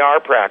jazzers, they are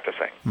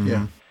practicing.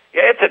 Mm-hmm.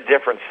 Yeah, it's a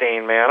different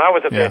scene, man. I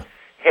was at the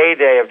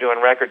heyday of doing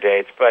record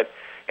dates,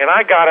 and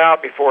I got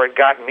out before it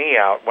got me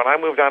out. When I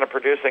moved on to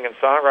producing and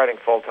songwriting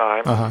full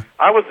time,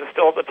 I was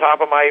still at the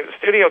top of my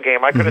studio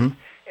game. I could have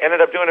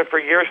ended up doing it for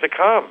years to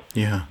come.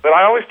 Yeah. But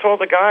I always told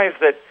the guys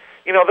that,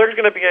 there's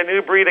going to be a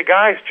new breed of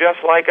guys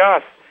just like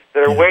us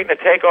that are waiting to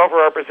take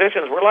over our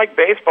positions. We're like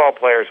baseball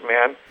players,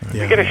 man.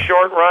 We get a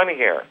short run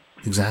here.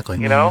 Exactly.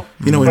 But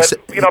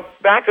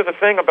back to the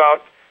thing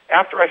about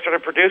after I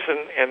started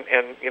producing and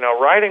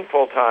writing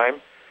full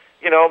time,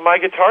 my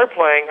guitar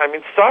playing,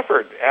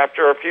 suffered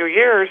after a few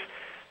years.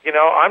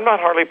 I'm not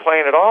hardly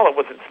playing at all.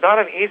 It's not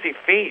an easy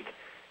feat.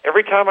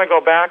 Every time I go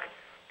back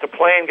to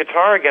playing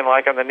guitar again,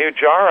 like on the new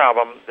Jar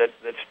album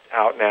that's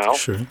out now.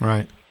 Sure.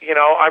 Right.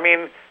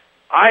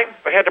 I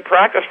had to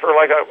practice for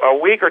like a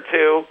week or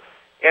two.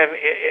 And,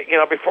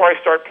 before I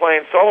start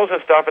playing solos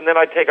and stuff, and then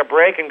I'd take a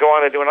break and go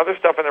on and do other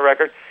stuff in the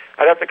record,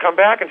 I'd have to come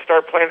back and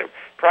start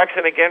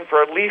practicing again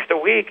for at least a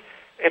week.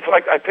 It's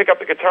like I pick up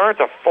the guitar,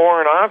 it's a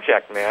foreign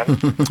object, man.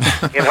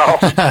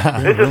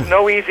 This is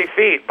no easy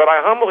feat. But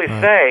I humbly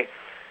say,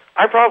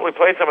 I probably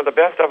played some of the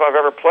best stuff I've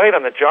ever played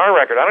on the Jar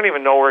record. I don't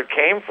even know where it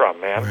came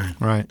from, man.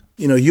 Right.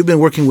 You've been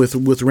working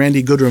with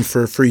Randy Goodrum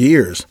for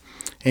years.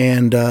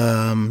 And,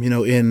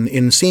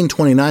 in Scene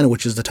 29,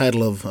 which is the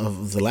title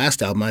of the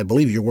last album, I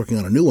believe you're working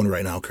on a new one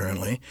right now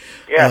currently.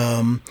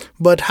 Yeah.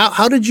 But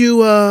how did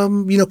you,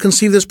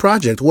 conceive this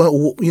project?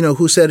 Well,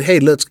 who said, hey,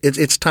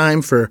 it's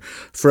time for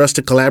us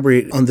to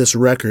collaborate on this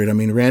record? I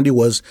mean, Randy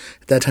was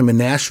at that time in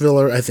Nashville,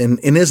 and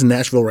is in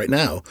Nashville right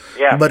now.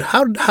 Yeah. But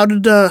how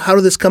did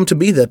this come to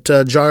be that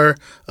Jar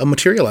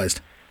materialized?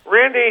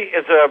 Randy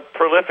is a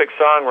prolific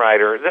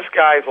songwriter. This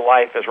guy's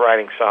life is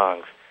writing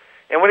songs.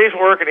 And when he's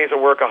working, he's a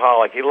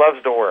workaholic. He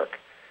loves to work.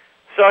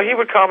 So he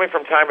would call me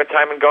from time to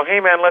time and go, hey,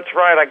 man, let's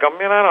write. I go,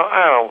 man, I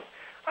don't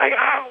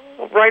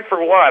write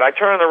for what? I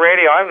turn on the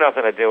radio. I have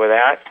nothing to do with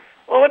that.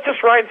 Well, let's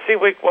just write and see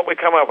what we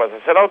come up with. I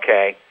said,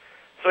 okay.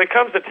 So he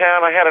comes to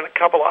town. I had a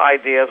couple of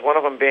ideas, one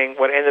of them being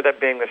what ended up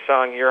being the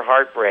song Your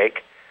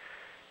Heartbreak.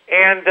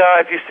 And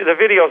if you see the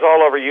videos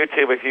all over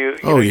YouTube, if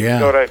you go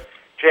to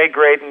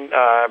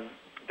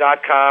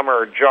jgraydon.com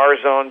or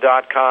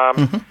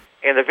jarzone.com,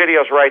 and the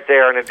video's right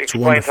there, and it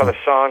explains how the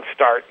songs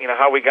start,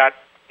 how we got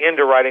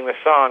into writing the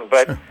song.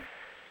 But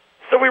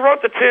So we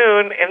wrote the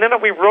tune, and then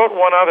we wrote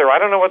one other. I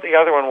don't know what the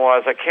other one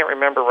was. I can't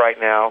remember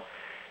right now.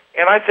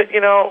 And I said,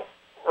 or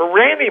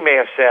Randy may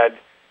have said,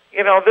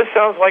 this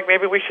sounds like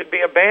maybe we should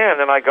be a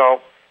band. And I go,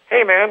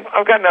 hey, man,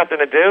 I've got nothing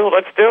to do.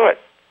 Let's do it.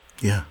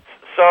 Yeah.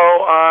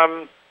 So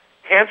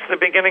hence the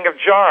beginning of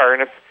Jar.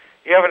 And if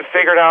you haven't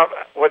figured out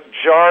what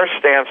Jar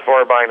stands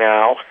for by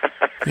now,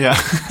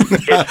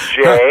 it's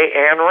Jay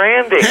and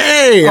Randy.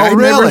 Hey, I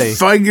really? never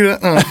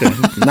figured out. Okay.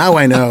 Now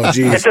I know.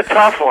 Jeez. It's a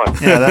tough one.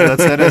 Yeah,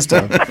 that is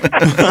tough.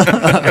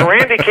 And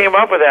Randy came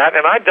up with that,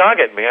 and I dug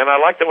it, man. I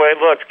like the way it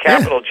looks.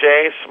 Capital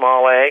J,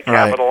 small a,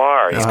 capital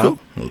R. That's cool.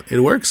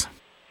 It works.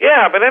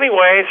 Yeah, but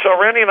anyway, so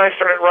Randy and I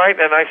started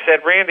writing, and I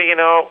said, Randy, I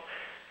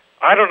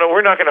don't know,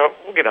 we're not going to,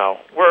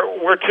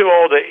 we're too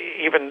old to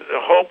even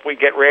hope we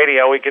get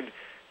radio. We could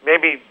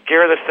maybe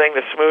gear this thing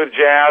to smooth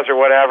jazz or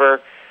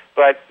whatever,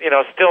 but,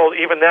 still,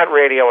 even that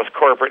radio is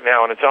corporate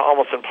now, and it's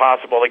almost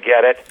impossible to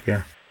get it.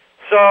 Yeah.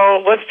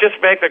 So let's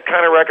just make the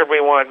kind of record we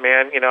want,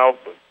 man.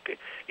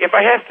 If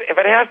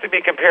it has to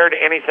be compared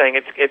to anything,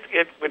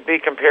 it would be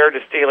compared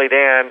to Steely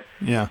Dan.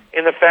 Yeah.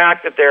 In the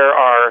fact that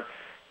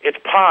it's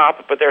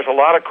pop, but there's a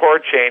lot of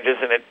chord changes,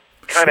 and it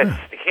kind of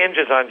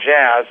hinges on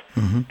jazz.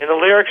 Mm-hmm. And the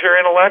lyrics are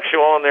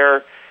intellectual, and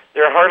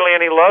there are hardly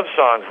any love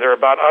songs. They're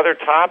about other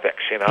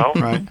topics, you know?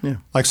 Right. Yeah.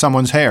 Like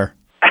someone's hair.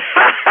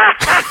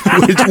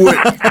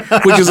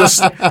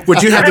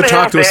 which you have to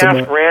talk to us ask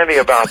about. Randy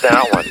about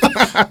that one.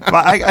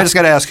 Well, I just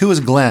got to ask, who is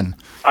Glenn?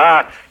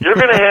 You're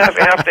going to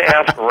have to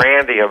ask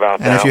Randy about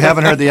that. And if you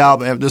haven't heard the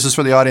album, this is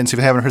for the audience. If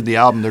you haven't heard the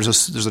album, there's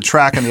a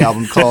track on the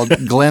album called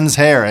 "Glenn's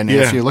Hair," and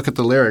if you look at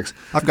the lyrics,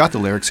 I've got the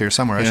lyrics here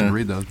somewhere. I should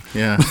read those.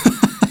 Yeah.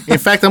 In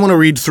fact, I'm going to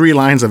read 3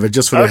 lines of it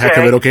just for the heck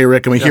of it. Okay,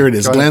 Rick? I mean, here it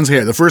is. Glenn's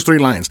hair. The first 3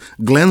 lines.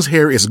 Glenn's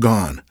hair is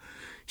gone.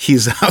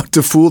 He's out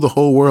to fool the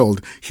whole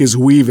world. His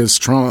weave is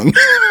strong. Is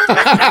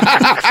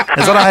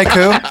that a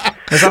haiku?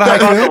 Is that a haiku?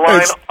 The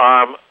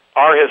line,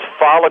 are his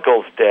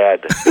follicles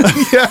dead?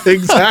 Yeah,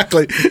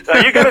 exactly. Now,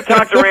 you got to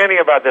talk to Randy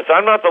about this.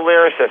 I'm not the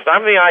lyricist.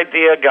 I'm the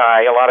idea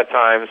guy a lot of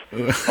times.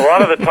 A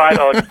lot of the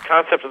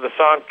concept of the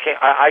song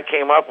I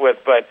came up with,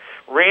 but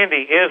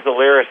Randy is the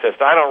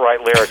lyricist. I don't write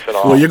lyrics at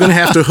all. Well, you're going to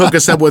have to hook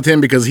us up with him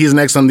because he's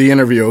next on the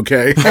interview,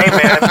 okay? Hey,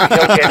 man,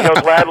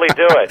 he'll gladly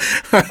do it.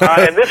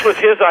 And this was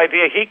his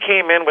idea. He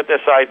came in with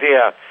this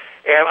idea,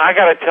 and I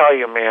got to tell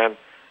you, man,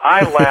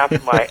 I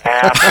laughed my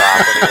ass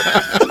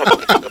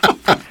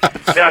off.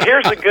 Now,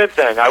 here's the good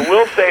thing. I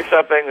will say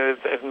something that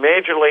is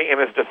majorly in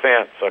his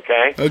defense,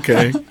 okay?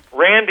 Okay.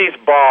 Randy's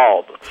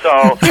bald,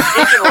 so he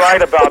can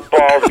write about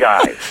bald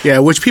guys. Yeah,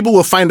 which people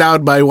will find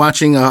out by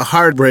watching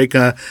Heartbreak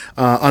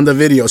on the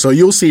video. So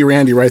you'll see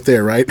Randy right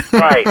there, right?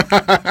 Right.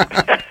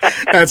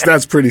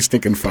 That's pretty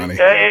stinking funny.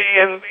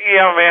 And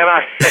yeah, man,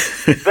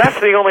 that's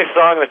the only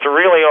song that's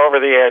really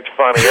over the edge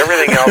funny.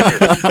 Everything else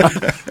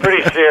is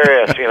pretty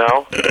serious, you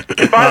know?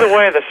 And by the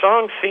way, the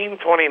song Scene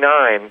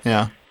 29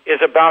 is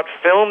about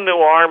film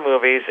noir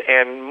movies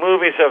and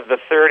movies of the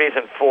 30s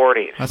and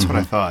 40s. That's what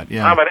I thought,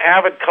 yeah. I'm an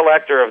avid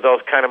collector of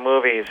those kind of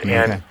movies,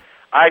 and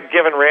I'd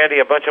given Randy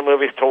a bunch of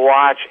movies to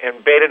watch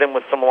and baited him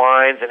with some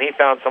lines, and he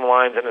found some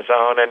lines in his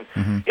own, and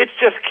it's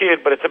just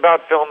cute, but it's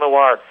about film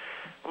noir.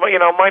 You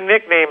know, my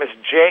nickname is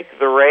Jake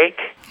the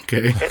Rake.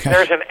 Okay.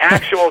 There's an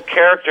actual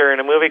character in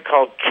a movie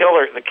called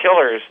The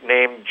Killers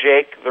named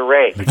Jake the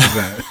Rake. When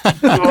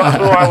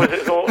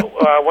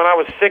I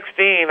was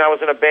 16, I was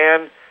in a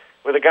band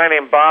with a guy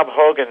named Bob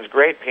Hogan's,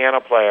 great piano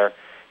player.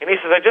 And he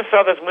says, I just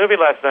saw this movie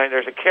last night, and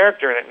there's a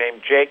character in it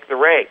named Jake the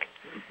Rake.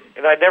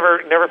 And I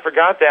never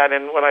forgot that.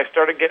 And when I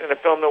started getting into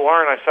film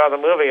noir and I saw the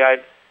movie, I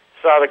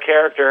saw the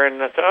character,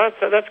 and I thought,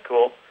 oh, that's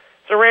cool.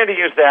 So Randy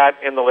used that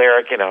in the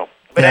lyric, you know.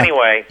 But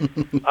anyway,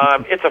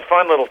 it's a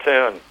fun little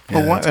tune.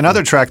 Well,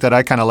 another track that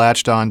I kind of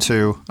latched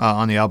onto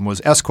on the album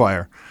was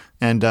Esquire.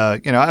 And,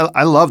 you know,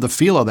 I love the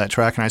feel of that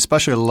track, and I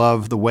especially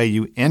love the way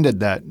you ended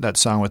that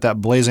song with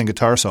that blazing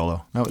guitar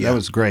solo. That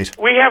was great.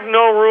 We have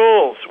no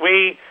rules.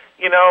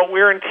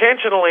 We're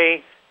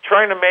intentionally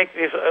trying to make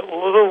these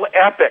little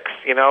epics,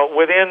 you know,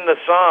 within the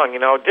song, you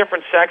know,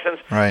 different sections.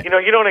 Right. You know,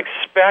 you don't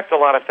expect a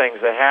lot of things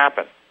to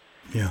happen.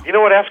 Yeah. You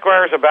know what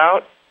Esquire is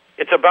about?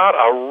 It's about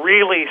a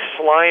really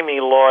slimy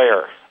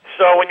lawyer.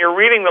 So when you're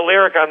reading the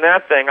lyric on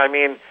that thing, I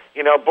mean,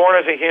 you know, born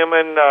as a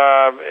human,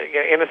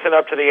 innocent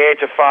up to the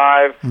age of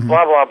 5,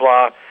 blah, blah,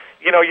 blah.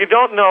 You know, you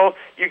don't know.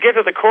 You get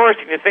to the chorus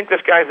and you think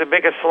this guy's the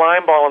biggest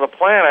slime ball on the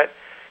planet,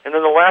 and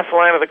then the last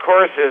line of the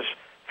chorus is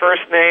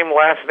first name,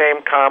 last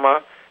name,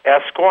 comma,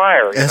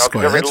 Esquire.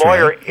 Esquire, every that's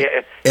lawyer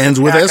right.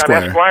 Ends with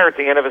Esquire. Esquire at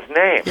the end of his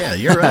name. Yeah,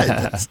 you're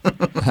right.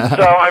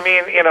 So, I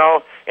mean, you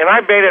know, and I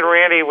baited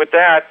Randy with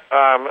that.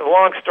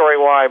 Long story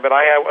why, but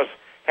I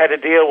had to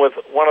deal with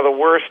one of the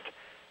worst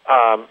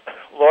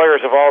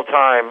lawyers of all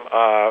time.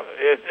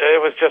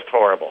 It was just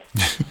horrible.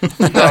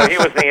 So he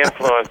was the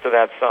influence to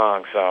that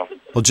song. So.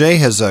 Well, Jay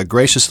has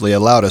graciously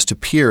allowed us to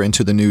peer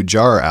into the new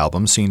Jar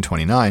album, Scene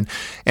 29,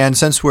 and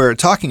since we're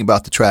talking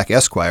about the track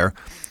Esquire,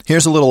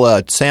 here's a little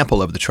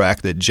sample of the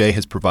track that Jay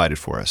has provided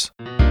for us.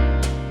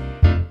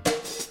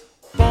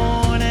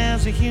 Born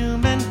as a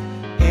human,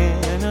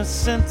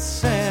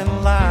 innocence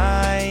and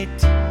light,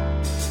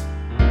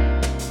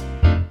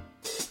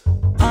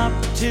 up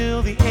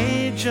till the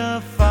age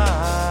of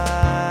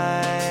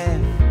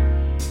 5,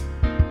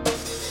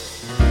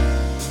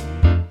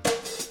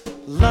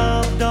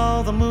 loved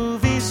all the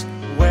movies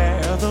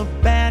where the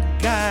bad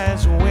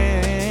guys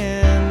win.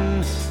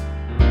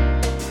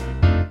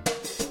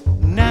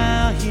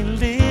 Now he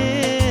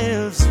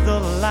lives the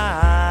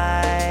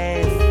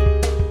life.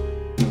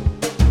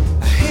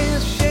 A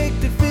handshake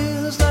that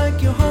feels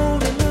like you're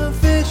holding a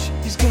fish.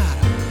 He's got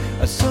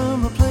a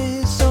summer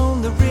place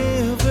on the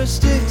river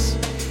Styx.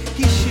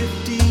 He's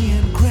shifty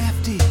and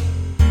crafty,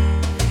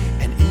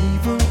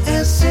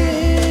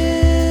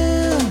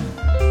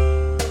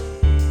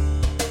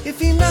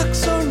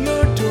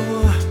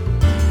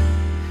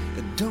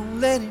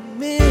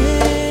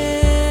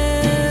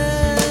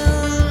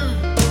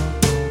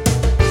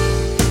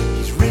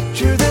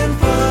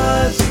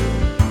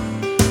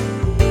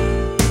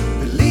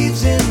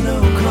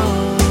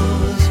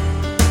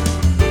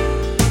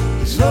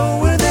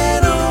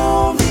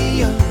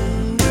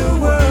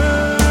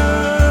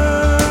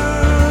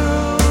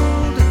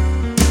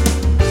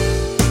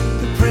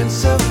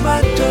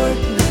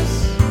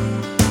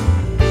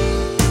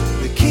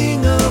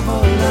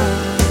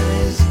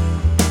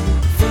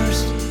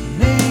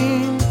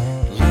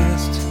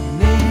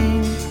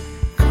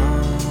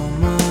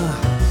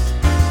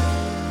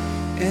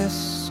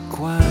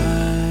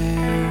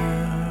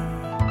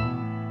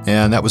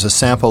 And that was a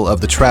sample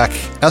of the track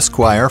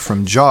Esquire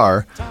from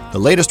Jar, the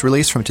latest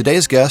release from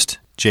today's guest,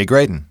 Jay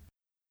Graydon.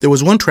 There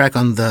was one track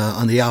on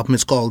the album,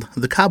 it's called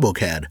The Cabo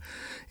Cad,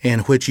 in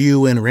which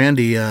you and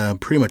Randy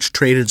pretty much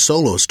traded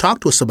solos.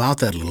 Talk to us about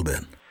that a little bit.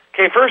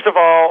 Okay, first of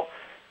all,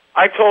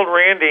 I told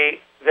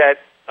Randy that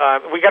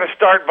we got to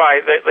start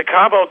by the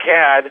Cabo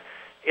Cad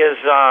is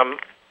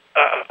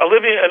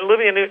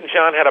Olivia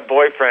Newton-John had a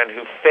boyfriend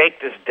who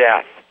faked his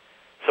death,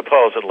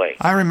 supposedly.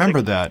 I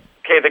remember that.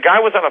 Okay, the guy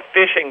was on a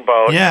fishing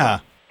boat.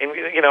 Yeah. And,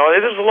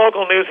 this is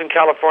local news in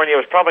California. It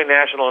was probably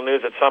national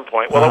news at some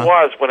point. Well, It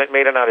was when it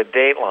made it out of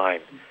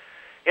Dateline.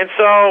 And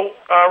so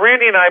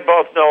Randy and I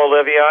both know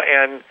Olivia,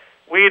 and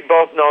we had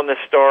both known this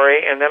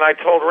story. And then I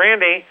told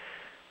Randy,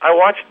 I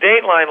watched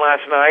Dateline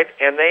last night,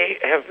 and they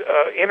have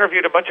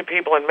interviewed a bunch of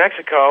people in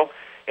Mexico,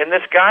 and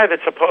this guy that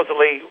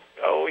supposedly,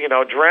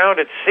 drowned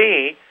at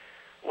sea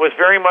was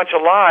very much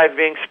alive,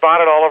 being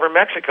spotted all over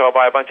Mexico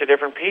by a bunch of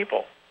different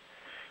people.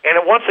 And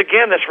once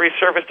again, this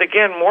resurfaced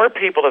again. More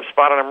people have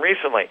spotted him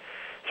recently.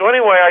 So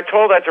anyway, I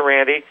told that to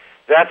Randy.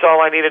 That's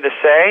all I needed to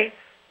say.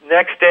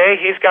 Next day,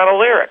 he's got a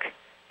lyric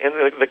in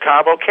the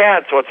Cabo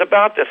Cad. So it's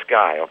about this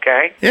guy,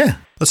 okay? Yeah.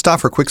 Let's stop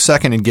for a quick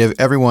second and give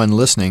everyone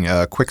listening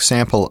a quick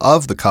sample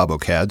of the Cabo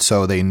Cad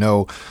so they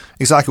know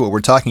exactly what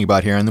we're talking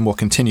about here, and then we'll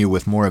continue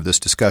with more of this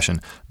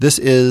discussion. This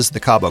is the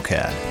Cabo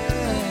Cad.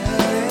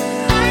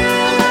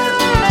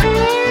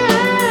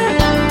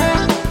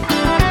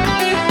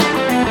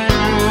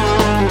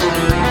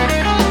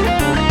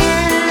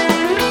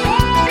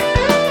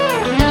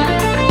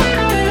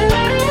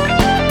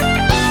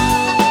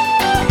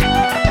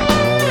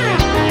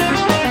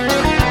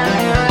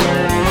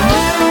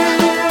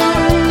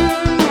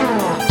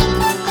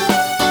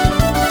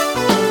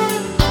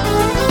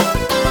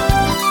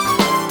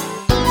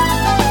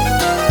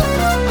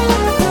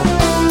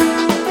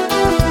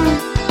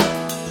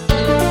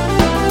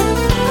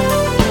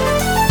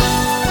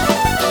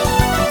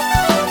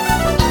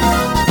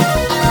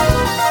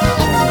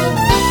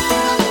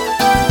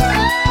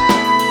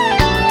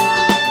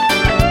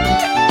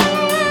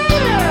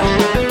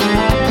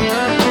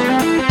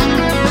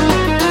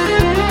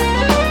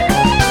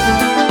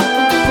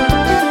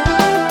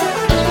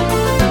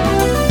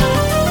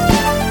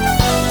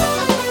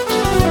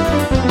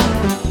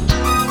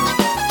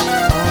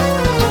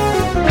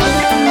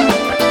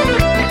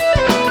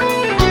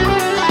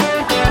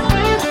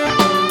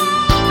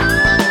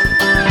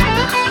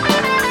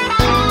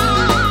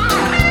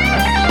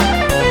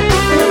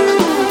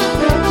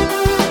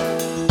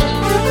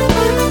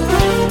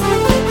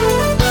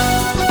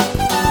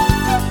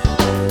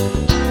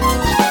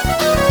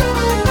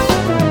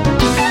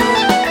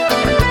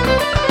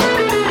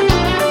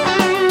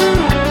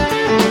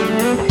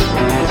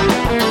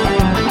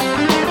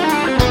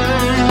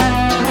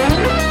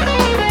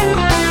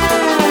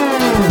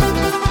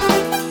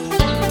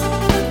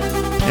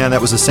 And that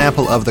was a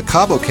sample of the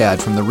Cabo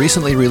Cad from the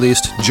recently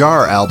released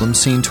Jar album,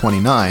 Scene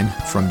 29,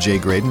 from Jay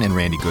Graydon and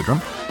Randy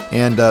Goodrum.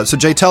 And so,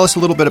 Jay, tell us a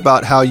little bit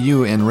about how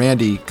you and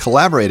Randy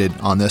collaborated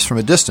on this from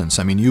a distance.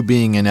 I mean, you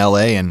being in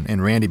L.A.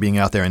 and Randy being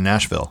out there in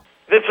Nashville.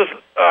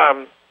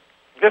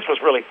 This was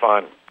really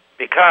fun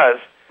because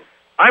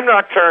I'm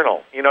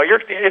nocturnal.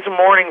 It's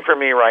morning for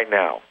me right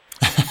now.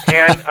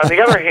 And on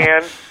the other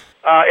hand,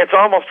 it's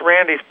almost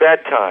Randy's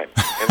bedtime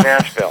in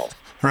Nashville.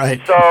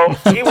 Right. So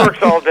he works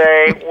all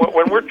day.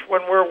 When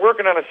we're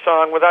working on a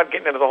song, without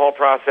getting into the whole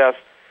process,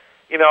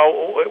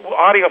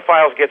 audio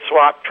files get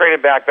swapped,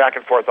 traded back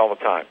and forth all the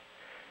time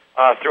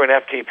through an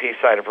FTP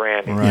site of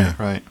Randy. Right,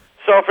 right.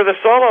 So for the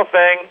solo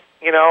thing,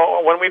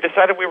 when we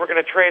decided we were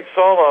going to trade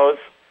solos,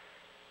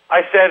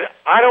 I said,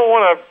 I don't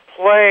want to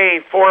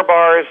play 4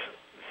 bars,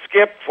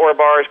 skip 4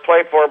 bars,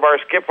 play 4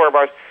 bars, skip 4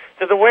 bars.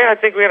 So the way I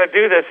think we ought to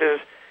do this is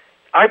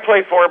I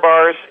play 4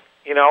 bars,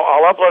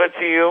 I'll upload it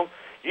to you.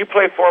 You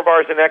play 4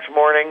 bars the next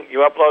morning.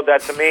 You upload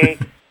that to me.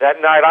 That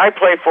night I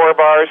play 4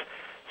 bars.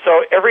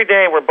 So every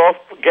day we're both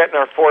getting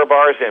our 4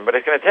 bars in, but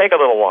it's going to take a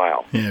little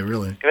while. Yeah,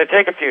 really. It's going to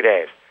take a few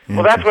days. Yeah,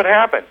 well, that's what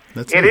happened.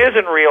 It is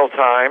in real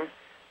time,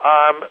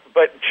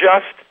 but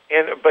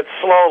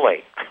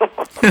slowly.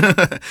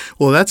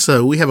 Well, that's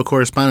we have a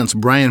correspondent,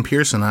 Brian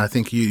Pearson. I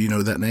think you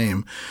know that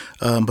name,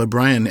 but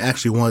Brian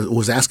actually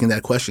was asking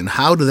that question.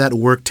 How did that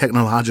work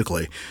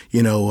technologically?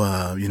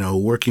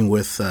 Working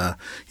with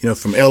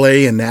from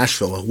L.A. and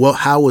Nashville. Well,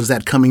 how was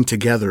that coming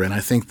together? And I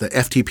think the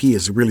FTP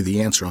is really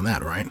the answer on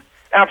that, right?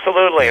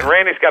 Absolutely. And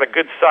Randy's got a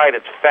good site.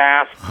 It's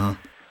fast. Uh-huh.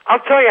 I'll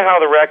tell you how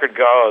the record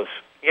goes.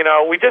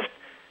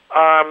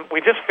 We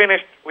just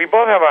finished. We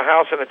both have a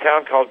house in a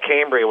town called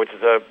Cambria, which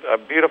is a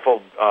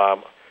beautiful,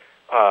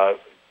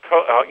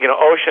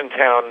 ocean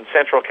town in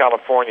Central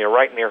California,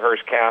 right near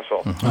Hearst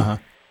Castle. Uh-huh.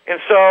 And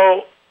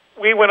so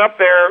we went up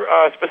there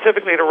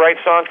specifically to write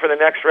songs for the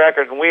next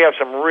record, and we have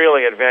some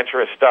really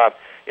adventurous stuff.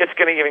 It's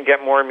going to even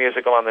get more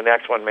musical on the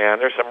next one, man.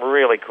 There's some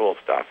really cool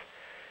stuff.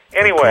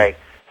 Anyway,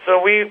 so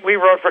we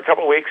wrote for a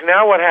couple of weeks.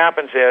 Now what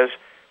happens is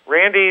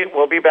Randy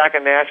will be back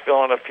in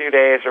Nashville in a few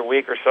days or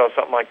week or so,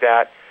 something like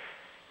that.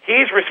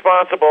 He's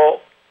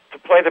responsible to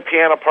play the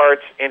piano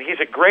parts, and he's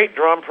a great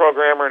drum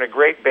programmer and a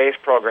great bass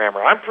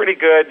programmer. I'm pretty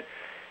good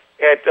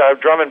at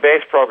drum and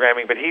bass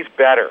programming, but he's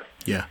better.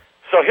 Yeah.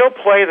 So he'll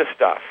play the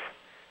stuff.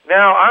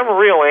 Now, I'm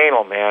real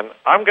anal, man.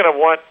 I'm going to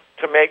want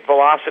to make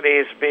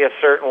velocities be a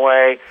certain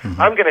way.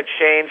 Mm-hmm. I'm going to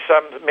change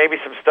maybe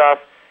some stuff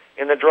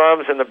in the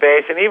drums and the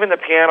bass and even the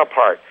piano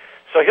part.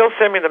 So he'll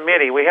send me the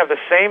MIDI. We have the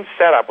same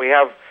setup. We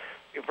have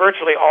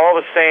virtually all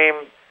the same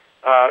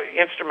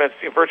instruments,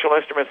 virtual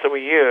instruments that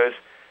we use.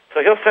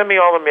 So he'll send me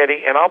all the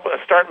MIDI, and I'll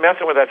start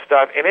messing with that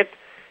stuff, and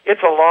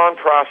it's a long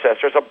process.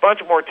 There's a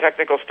bunch more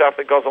technical stuff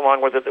that goes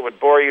along with it that would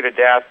bore you to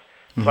death,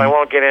 so I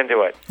won't get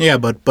into it. Yeah,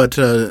 but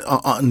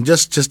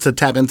just to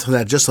tap into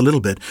that just a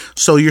little bit.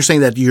 So you're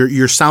saying that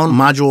your sound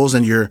modules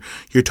and your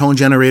tone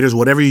generators,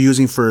 whatever you're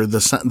using for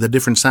the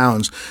different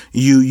sounds,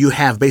 you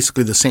have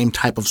basically the same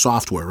type of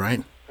software,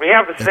 right? We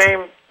have the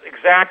same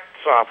exact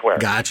software.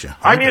 Gotcha.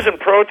 I'm Okay. using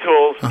Pro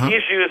Tools.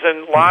 He's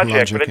using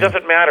Logic, but it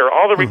doesn't matter.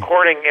 All the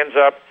recording ends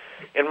up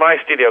in my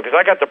studio because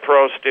I got the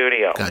Pro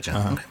Studio. Gotcha.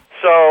 Okay.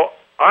 So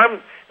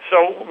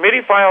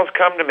MIDI files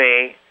come to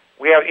me.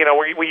 We have,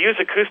 we use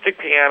acoustic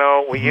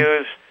piano. We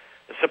use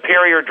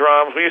Superior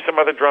drums. We use some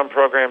other drum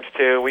programs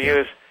too. We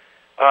use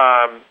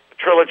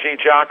Trilogy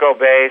Jaco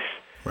bass.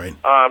 Right.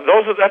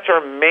 That's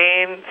our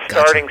main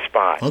starting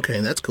spot. Okay,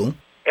 that's cool.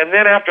 And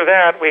then after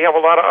that, we have a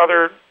lot of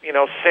other,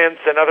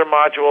 synths and other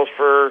modules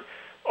for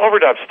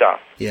overdub stuff.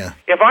 Yeah.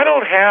 If I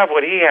don't have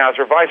what he has,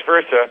 or vice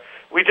versa,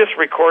 we just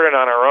record it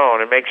on our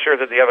own and make sure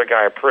that the other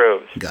guy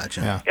approves.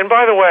 Gotcha. Yeah. And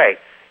by the way,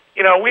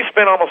 we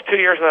spent almost 2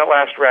 years on that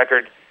last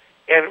record,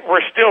 and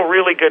we're still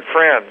really good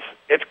friends.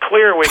 It's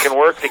clear we can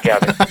work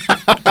together.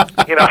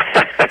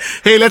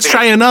 Hey, let's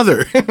try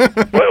another.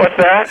 What's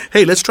that?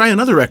 Hey, let's try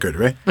another record,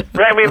 right?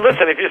 Right. I mean,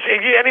 listen, if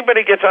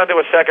anybody gets onto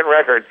a second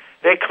record,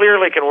 they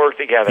clearly can work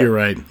together. You're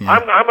right. Yeah.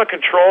 I'm a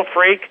control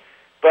freak,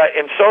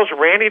 and so's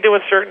Randy to a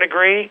certain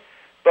degree,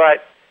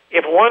 but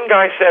if one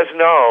guy says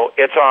no,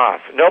 it's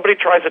off. Nobody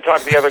tries to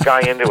talk the other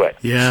guy into it.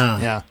 Yeah.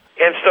 Yeah.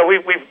 And so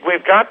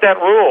we've got that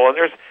rule, and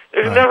there's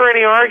never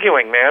any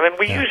arguing, man, and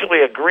we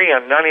usually agree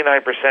on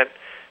 99%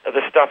 of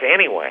the stuff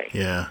anyway.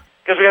 Yeah.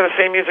 Because we have the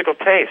same musical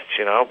tastes,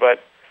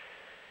 But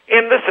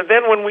listen,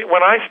 then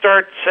when I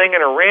start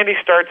singing or Randy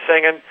starts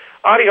singing,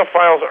 audio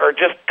files are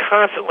just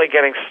constantly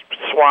getting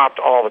swapped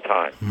all the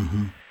time.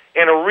 Mm-hmm.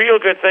 And a real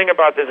good thing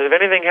about this is if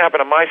anything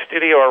happened in my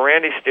studio or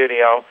Randy's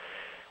studio,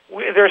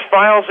 there's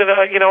files in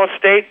a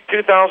state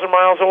 2,000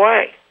 miles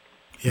away.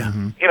 Yeah.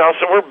 Mm-hmm.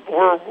 So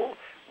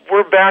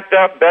we're backed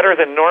up better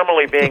than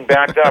normally being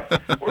backed up.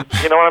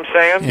 You know what I'm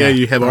saying? Yeah,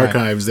 you have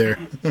archives there.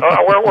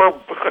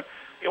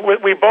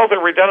 We both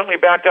are redundantly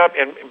backed up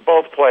in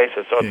both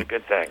places, so it's a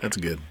good thing. That's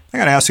good. I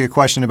got to ask you a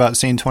question about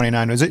Scene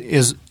 29.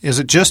 Is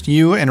it just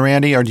you and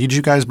Randy, or did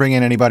you guys bring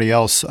in anybody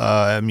else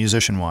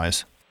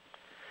musician-wise?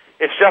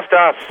 It's just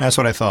us. That's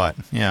what I thought,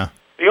 yeah.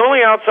 The only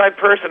outside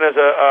person is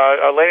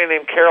a lady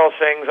named Carol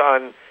sings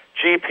on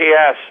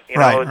GPS.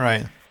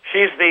 Right.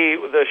 She's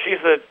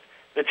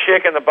the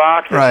chick in the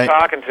box that's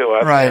talking to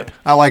us. Right.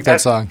 I like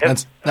that song.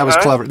 That was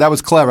clever. That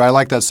was clever. I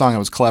like that song. It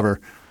was clever.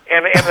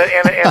 And as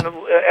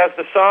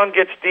the song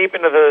gets deep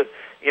into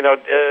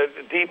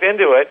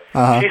it,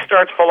 she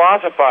starts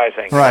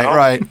philosophizing.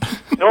 Right.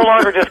 No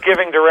longer just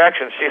giving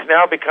directions. She's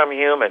now become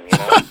human.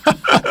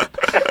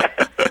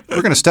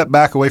 We're going to step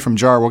back away from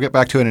Jar. We'll get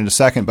back to it in a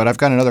second, but I've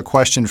got another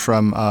question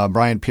from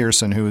Brian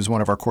Pearson, who is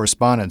one of our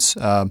correspondents.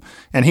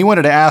 And he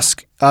wanted to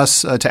ask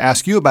us to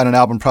ask you about an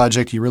album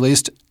project you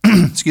released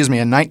in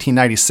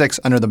 1996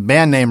 under the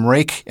band name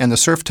Rake and the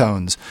Surf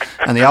Tones.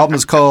 And the album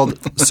is called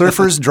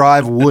Surfers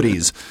Drive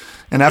Woodies.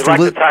 And after you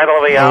like the title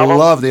of the album? I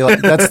love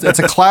that's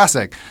a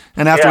classic.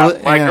 And after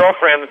my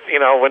girlfriend,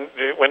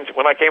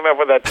 when I came up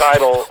with that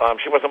title,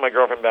 she wasn't my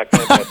girlfriend back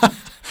then, but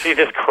she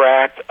just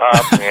cracked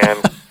up, man.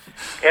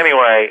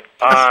 Anyway,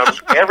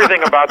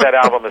 everything about that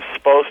album is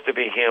supposed to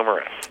be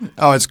humorous.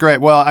 Oh, it's great.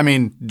 Well, I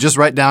mean, just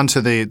right down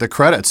to the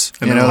credits.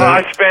 I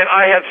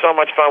had so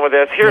much fun with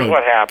this. Here's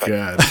what happened.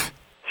 God.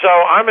 So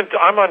I'm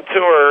on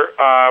tour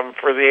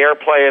for the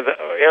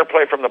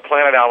airplay from the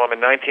Planet album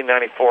in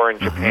 1994 in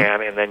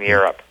Japan and then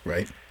Europe.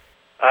 Right.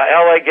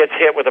 LA gets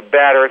hit with a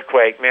bad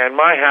earthquake. Man,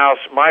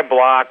 my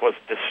block was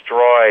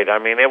destroyed. I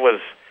mean, it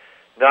was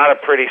not a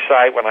pretty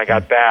sight when I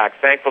got back.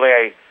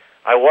 Thankfully,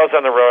 I was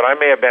on the road. I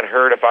may have been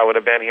hurt if I would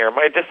have been here.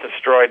 It just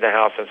destroyed the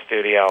house and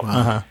studio.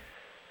 Uh-huh.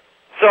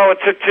 So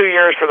it took 2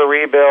 years for the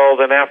rebuild,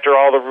 and after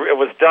it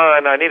was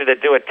done, I needed to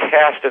do a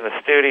test in the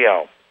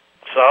studio.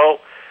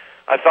 So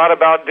I thought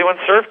about doing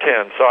surf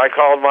tunes. So I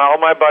called all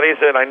my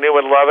buddies that I knew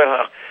would love it.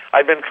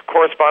 I'd been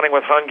corresponding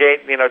with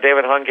Hungate,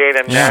 David Hungate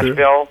in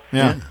Nashville,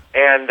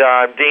 and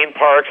Dean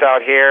Parks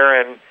out here,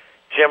 and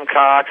Jim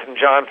Cox and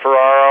John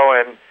Ferraro.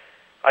 And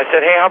I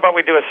said, hey, how about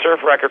we do a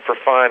surf record for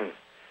fun?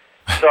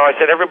 So I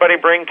said, everybody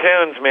bring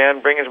tunes,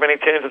 man. Bring as many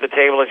tunes at the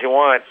table as you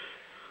want.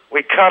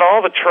 We cut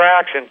all the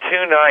tracks in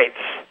 2 nights.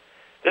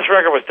 This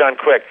record was done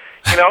quick.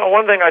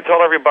 One thing I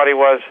told everybody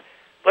was,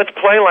 let's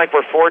play like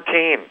we're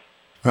 14.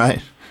 Right.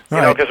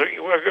 Because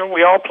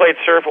we all played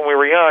surf when we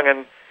were young,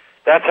 and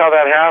that's how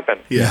that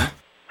happened. Yeah.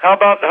 How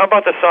about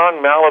the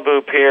song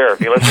Malibu Pier?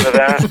 Have you listened to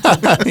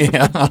that?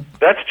 Yeah.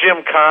 That's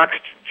Jim Cox,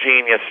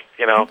 genius.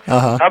 You know.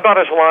 Uh-huh. How about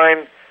his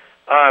line?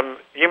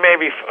 You may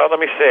be. Let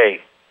me see.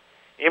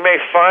 You may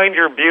find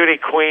your beauty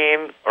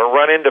queen or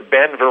run into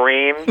Ben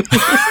Vereen.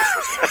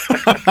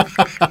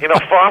 You know,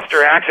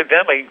 Foster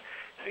accidentally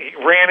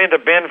ran into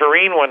Ben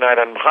Vereen one night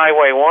on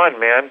Highway 1,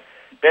 man.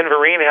 Ben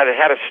Vereen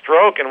had a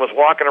stroke and was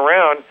walking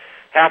around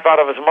half out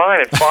of his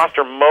mind, and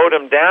Foster mowed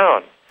him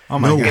down. Oh,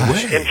 my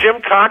gosh. And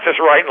Jim Cox is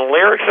writing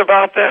lyrics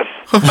about this.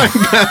 You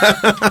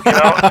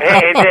know,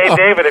 hey,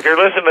 David, if you're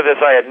listening to this,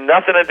 I had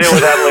nothing to do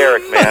with that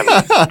lyric, man.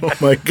 Oh,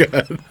 my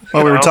God.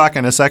 Well, we were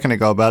talking a second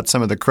ago about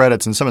some of the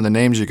credits and some of the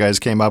names you guys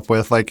came up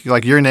with. Like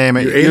your name,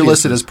 you're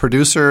listed as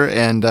producer,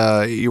 and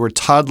you were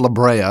Todd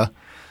LaBrea.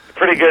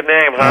 Pretty good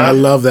name, huh? I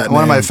love that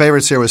One name. of my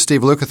favorites here was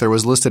Steve Lukather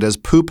was listed as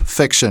Poop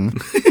Fiction.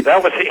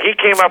 That was he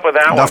came up with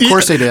that one. Of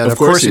course he did. Of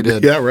course he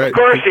did. Yeah, right. Of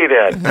course he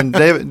did. And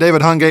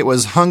David Hungate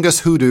was Hungus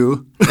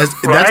Hoodoo.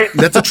 Right?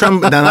 That's a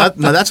now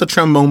that's a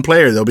trombone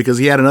player though, because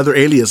he had another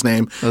alias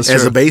name That's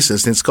as true. a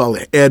bassist, and it's called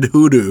Ed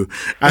Hoodoo.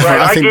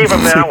 I gave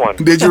him that one.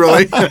 Did you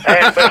really? But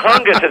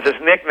Hungus is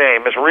his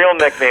nickname. His real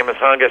nickname is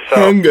Hungus. So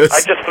Hungus.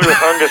 I just threw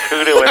Hungus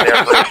Hoodoo in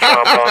there for his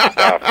trombone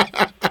stuff.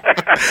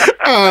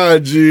 Oh,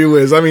 gee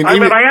whiz! I mean, I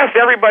asked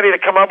everybody to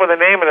come up with a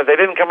name, and if they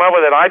didn't come up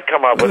with it, I'd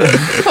come up with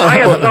it. I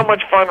had so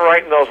much fun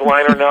writing those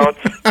liner notes.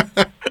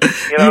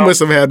 You know? you must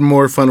have had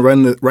more fun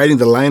writing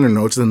the liner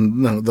notes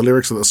than the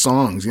lyrics of the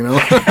songs. You know.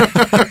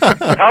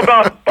 How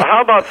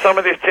about some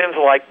of these tunes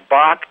like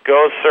Bach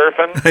Goes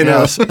Surfing? I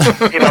know. Yes.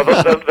 You know,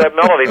 that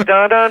melody.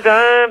 Dun, dun,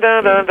 dun,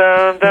 dun, dun,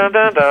 dun, dun,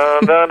 dun,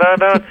 dun, dun, dun,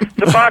 dun.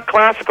 It's a Bach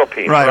classical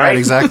piece, Right,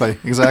 exactly.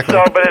 So,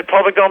 but it's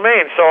public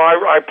domain. So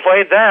I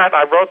played that.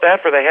 I wrote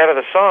that for the head of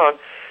the song.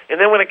 And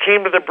then when it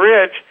came to the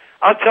bridge,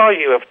 I'll tell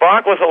you, if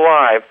Bach was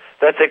alive,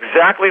 that's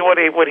exactly what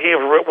he would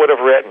have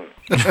written.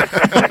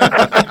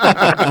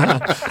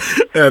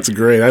 That's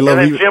great. I love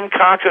And then you. Jim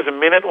Cox's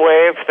minute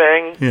wave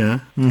thing. Yeah.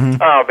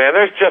 Oh man,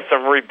 there's just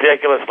some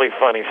ridiculously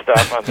funny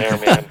stuff on there,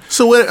 man.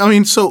 So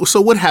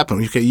what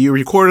happened? Okay, you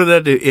recorded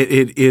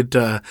it. It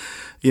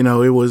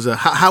was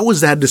how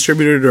was that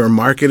distributed or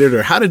marketed,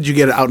 or how did you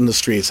get it out in the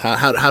streets?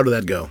 How did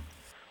that go?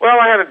 Well,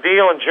 I had a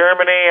deal in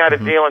Germany. I had a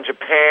deal in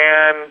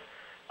Japan.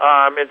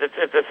 At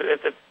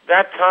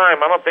that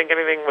time, I don't think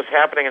anything was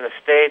happening in the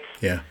States.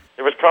 Yeah.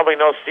 There was probably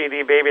no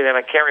CD Baby then.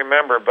 I can't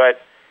remember,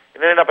 but it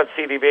ended up at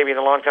CD Baby in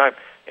the long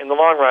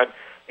run.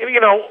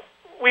 You know,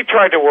 we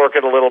tried to work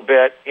it a little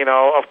bit. You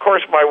know, of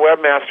course, my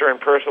webmaster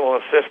and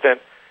personal assistant,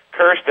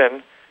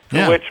 Kirsten,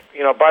 Yeah. which,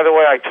 you know, by the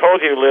way, I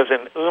told you lives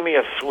in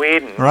Umeå,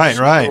 Sweden. Right.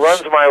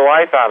 Runs my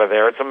life out of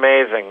there. It's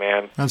amazing,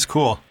 man. That's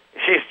cool.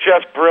 She's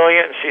just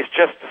brilliant. She's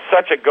just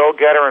such a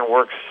go-getter and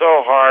works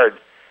so hard.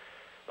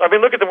 I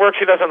mean, look at the work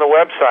she does on the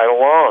website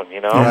alone, you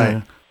know?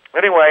 Right.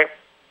 Anyway,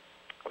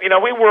 you know,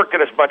 we worked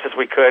it as much as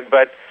we could,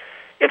 but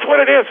it's what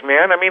it is,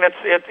 man. I mean,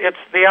 it's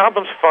the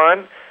album's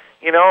fun.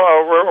 You know,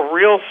 a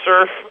real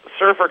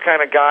surfer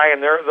kind of guy,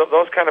 and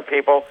those kind of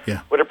people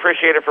would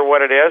appreciate it for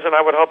what it is, and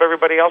I would hope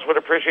everybody else would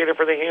appreciate it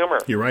for the humor.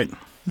 You're right.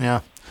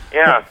 Yeah.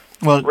 Yeah.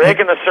 Well, Rake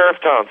and the Surf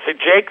Tones. See,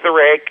 Jake the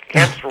Rake,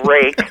 hence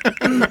Rake.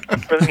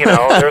 You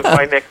know, there's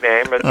my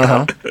nickname. But, you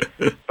know.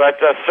 But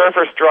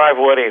Surfers Drive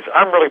Woodies.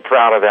 I'm really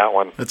proud of that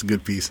one. That's a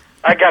good piece.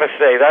 I got to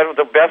say, that was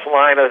the best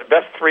line, the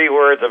best 3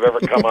 words I've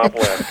ever come up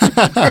with.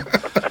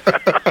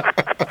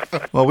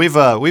 Well,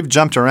 we've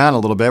jumped around a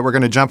little bit. We're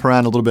going to jump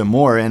around a little bit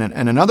more. And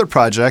another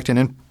project,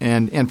 and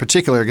in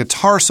particular, a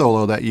guitar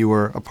solo that you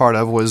were a part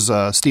of was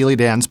Steely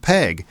Dan's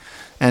Peg.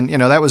 And, you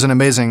know, that was an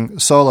amazing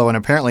solo and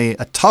apparently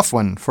a tough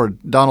one for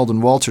Donald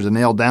and Walter to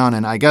nail down.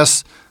 And I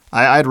guess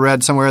I'd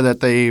read somewhere that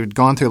they'd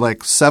gone through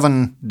like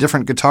 7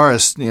 different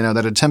guitarists, you know,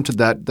 that attempted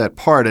that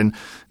part. And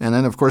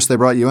then, of course, they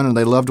brought you in and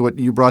they loved what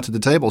you brought to the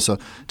table. So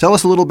tell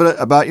us a little bit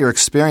about your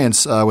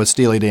experience with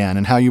Steely Dan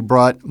and how you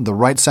brought the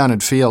right sound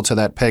and feel to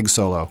that Peg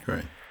solo.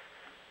 Right.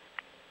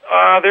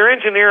 Their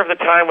engineer of the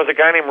time was a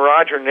guy named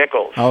Roger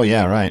Nichols. Oh,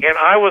 yeah, right. And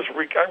I was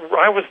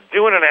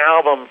doing an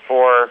album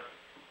for,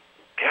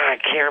 God, I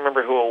can't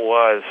remember who it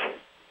was.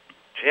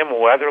 Jim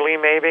Weatherly,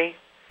 maybe?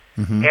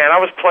 Mm-hmm. And I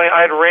was playing,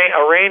 I'd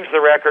arranged the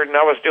record, and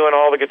I was doing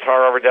all the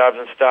guitar overdubs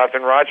and stuff,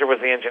 and Roger was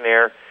the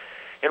engineer.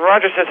 And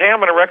Roger says, hey, I'm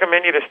going to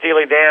recommend you to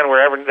Steely Dan.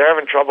 They're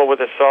having trouble with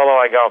this solo.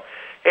 I go,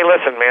 hey,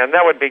 listen, man,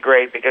 that would be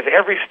great, because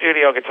every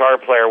studio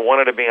guitar player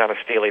wanted to be on a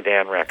Steely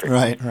Dan record.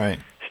 Right.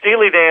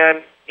 Steely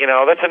Dan, you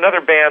know, that's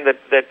another band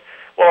that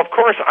well, of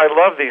course, I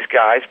love these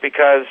guys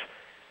because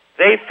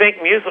they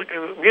think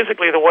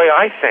musically the way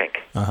I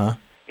think. Uh-huh.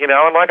 You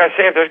know, and like I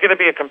say, if there's going to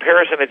be a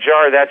comparison to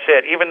Jar, that's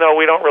it. Even though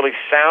we don't really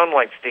sound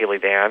like Steely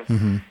Dan,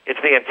 it's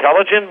the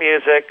intelligent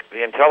music,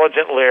 the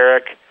intelligent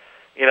lyric,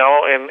 you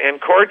know, and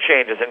chord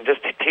changes and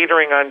just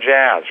teetering on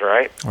jazz,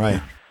 right?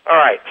 Right. All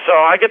right, so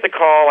I get the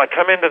call, I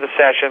come into the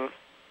session,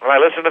 and I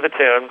listen to the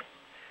tune,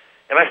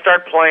 and I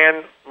start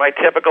playing my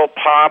typical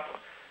pop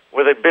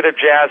with a bit of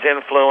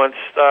jazz-influenced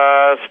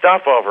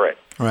stuff over it.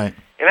 Right.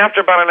 And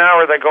after about an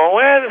hour, they go,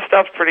 well, this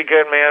stuff's pretty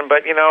good, man,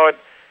 but, you know,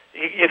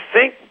 you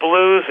think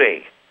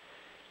bluesy.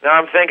 Now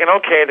I'm thinking,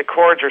 okay, the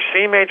chords are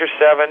C major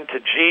 7 to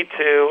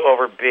G2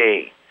 over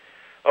B.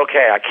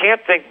 Okay, I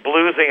can't think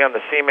bluesy on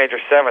the C major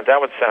 7th. That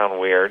would sound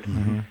weird.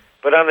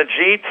 But on the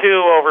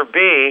G2 over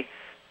B,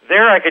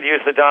 there I could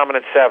use the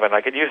dominant 7.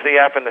 I could use the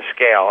F in the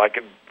scale. I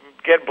could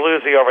get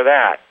bluesy over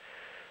that.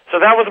 So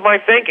that was my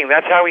thinking.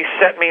 That's how he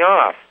set me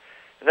off.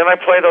 And then I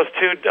play those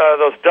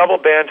double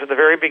bends at the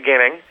very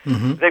beginning.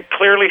 That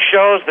clearly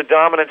shows the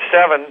dominant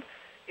 7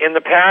 in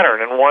the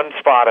pattern in one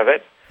spot of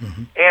it.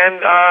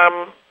 And,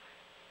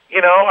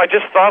 I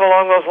just thought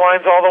along those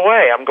lines all the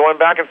way. I'm going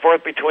back and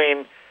forth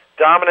between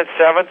dominant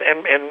 7th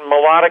and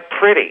melodic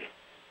pretty,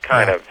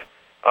 kind of.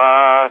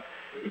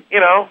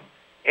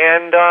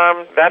 And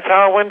that's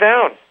how it went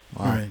down.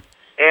 Right.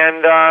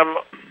 And,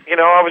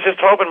 I was just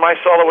hoping my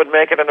solo would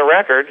make it in the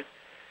record.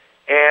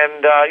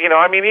 And,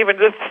 even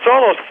this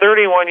solo's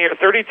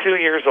 32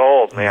 years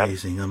old, man.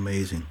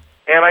 Amazing.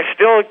 And I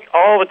still,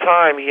 all the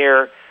time,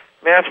 hear,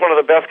 man, that's one of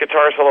the best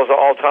guitar solos of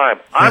all time.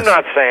 Yes. I'm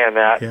not saying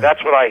that. Yeah.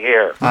 That's what I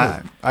hear.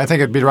 I think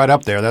it'd be right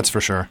up there, that's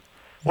for sure.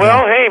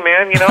 Well, hey,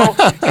 man, and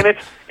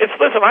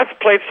listen, I've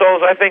played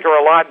solos I think are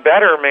a lot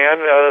better,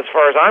 man, as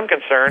far as I'm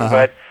concerned,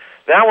 but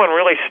that one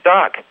really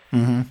stuck.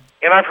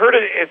 And I've heard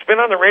it, it's been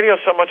on the radio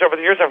so much over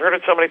the years, I've heard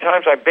it so many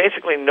times, I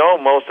basically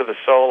know most of the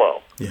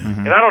solo. Yeah.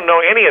 And I don't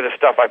know any of the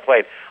stuff I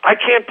played. I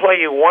can't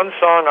play you one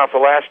song off the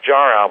last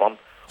Jar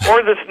album,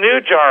 or this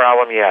new Jar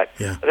album yet.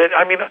 Yeah.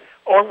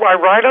 Or I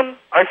write them,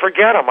 I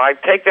forget them. I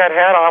take that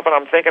hat off and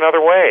I'm thinking other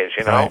ways,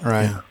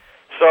 Right. Yeah.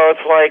 So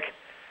it's like,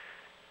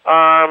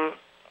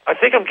 I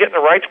think I'm getting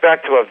the rights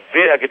back to a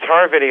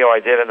guitar video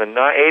I did in the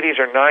 80s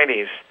or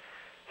 90s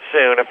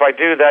soon. If I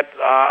do that,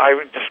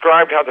 I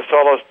described how the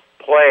solos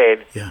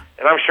played,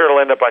 and I'm sure it'll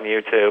end up on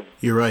YouTube.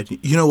 You're right.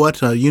 You know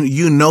what?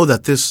 You know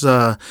that this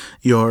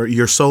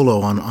your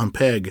solo on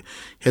Peg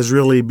has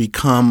really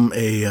become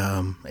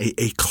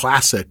a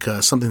classic,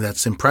 something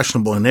that's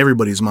impressionable in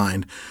everybody's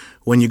mind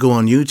when you go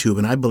on YouTube.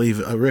 And I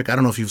believe, Rick, I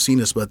don't know if you've seen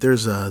this, but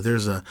there's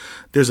a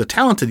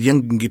talented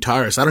young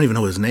guitarist. I don't even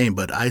know his name,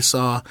 but I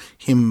saw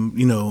him,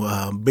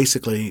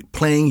 basically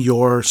playing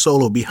your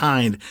solo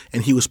behind,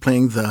 and he was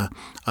playing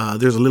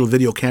there's a little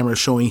video camera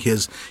showing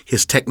his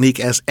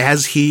technique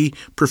as he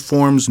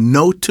performs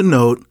note to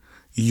note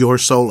your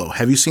solo.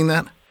 Have you seen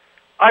that?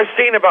 I've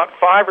seen about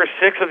 5 or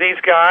 6 of these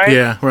guys.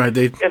 Yeah, right.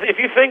 If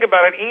you think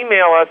about it,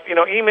 email us.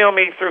 Email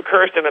me through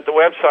Kirsten at the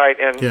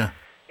website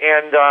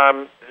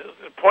and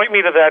point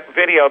me to that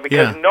video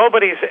because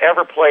nobody's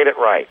ever played it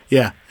right.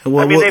 Yeah.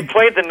 Well, they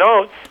played the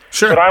notes,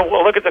 but I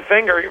will look at the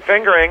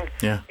fingering,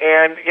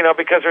 and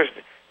because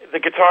the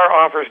guitar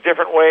offers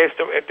different ways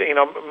to,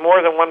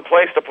 more than one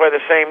place to play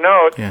the same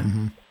note. Yeah.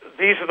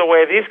 These are the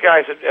way these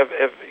guys have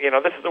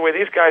this is the way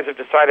these guys have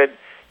decided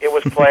it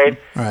was played.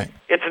 Right.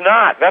 It's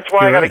not. That's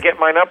why You're I got to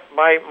right.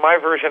 get my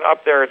version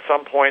up there at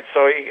some point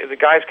so the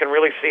guys can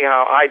really see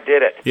how I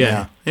did it.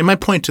 Yeah. And my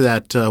point to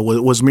that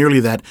was merely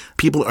that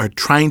people are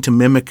trying to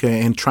mimic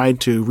and try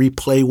to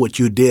replay what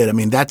you did. I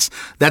mean, that's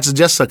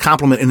just a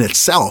compliment in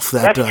itself.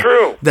 That's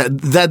true.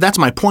 That's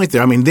my point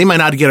there. I mean, they might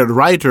not get it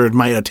right or it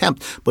might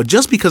attempt, but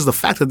just because the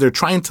fact that they're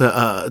trying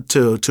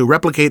to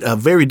replicate a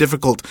very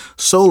difficult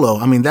solo,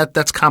 I mean,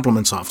 that's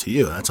compliments off to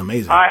you. That's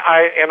amazing.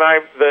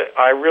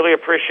 I really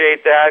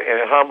appreciate that, and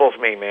it humbles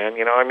me, man.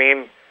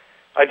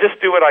 I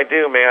just do what I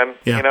do, man.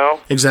 Yeah,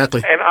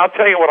 exactly. And I'll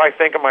tell you what I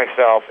think of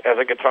myself as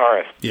a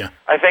guitarist. Yeah.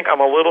 I think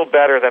I'm a little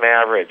better than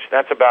average.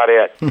 That's about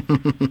it.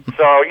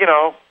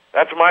 So,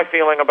 that's my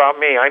feeling about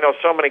me. I know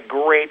so many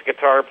great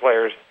guitar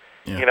players.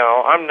 Yeah.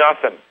 I'm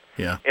nothing.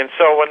 Yeah. And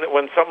so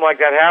when something like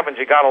that happens,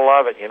 you got to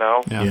love it,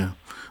 Yeah.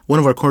 One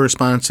of our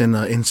correspondents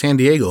in San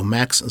Diego,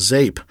 Max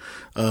Zape,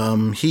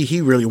 he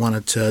really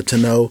wanted to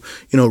know,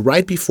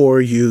 right before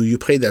you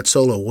played that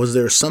solo, was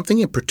there something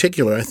in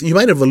particular? You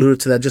might have alluded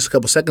to that just a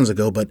couple seconds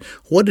ago, but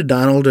what did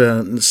Donald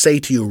say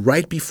to you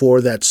right before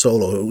that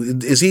solo?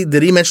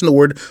 Did he mention the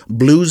word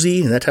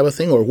bluesy and that type of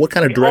thing, or what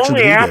kind of direction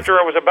did he give? Only after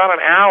it was about an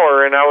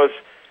hour, and I was,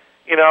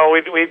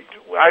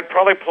 I'd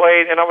probably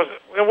played, and I was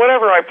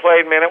whatever I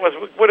played, man,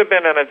 would have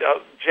been in a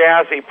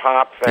jazzy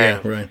pop thing.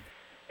 Yeah, right.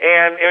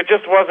 And it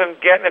just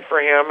wasn't getting it for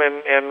him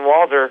and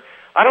Walter.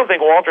 I don't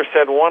think Walter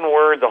said one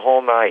word the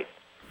whole night.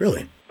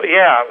 Really? But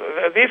yeah,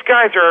 these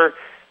guys are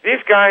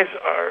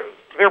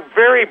they're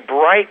very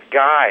bright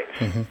guys.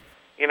 Mm-hmm.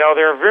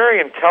 They're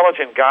very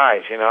intelligent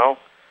guys,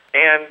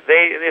 and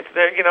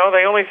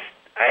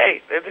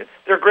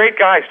they're great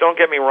guys, don't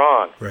get me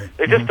wrong. Right.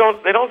 They just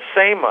don't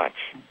say much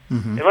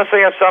unless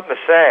they have something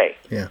to say.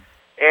 Yeah.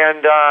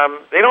 And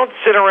they don't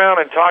sit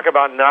around and talk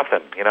about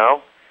nothing,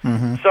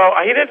 Mm-hmm. So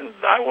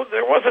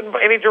there wasn't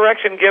any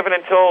direction given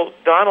until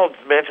Donald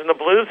mentioned the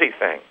bluesy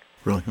thing.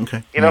 Really?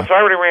 Okay. So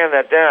I already ran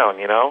that down,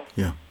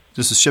 Yeah.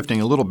 This is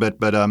shifting a little bit,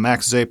 but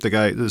Max Zape,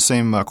 the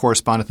same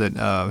correspondent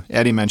that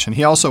Eddie mentioned,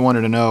 he also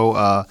wanted to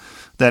know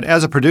that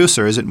as a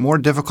producer, is it more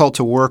difficult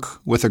to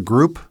work with a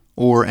group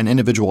or an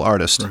individual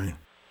artist? Right.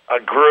 A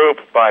group.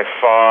 group by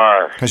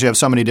far. Because you have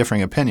so many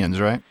differing opinions,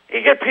 right?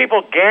 You get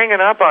people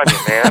ganging up on you,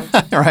 man.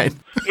 Right.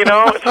 You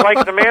know, it's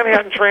like the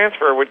Manhattan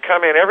Transfer would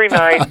come in every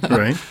night.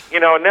 Right. You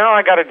know, now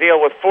I got to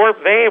deal with four.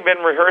 They have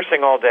been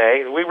rehearsing all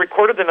day. We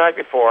recorded the night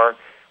before.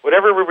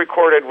 Whatever we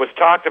recorded was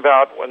talked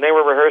about when they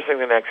were rehearsing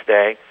the next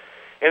day.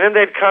 And then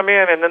they'd come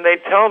in and then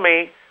they'd tell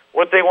me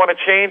what they want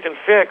to change and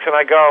fix. And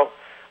I go,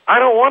 I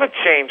don't want to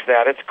change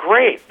that. It's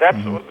great. That's,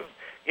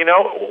 you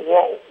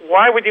know,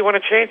 why would you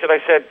want to change it? I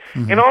said,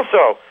 and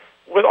also,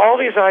 with all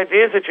these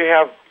ideas that you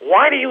have,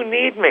 why do you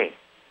need me?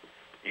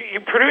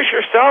 You produce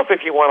yourself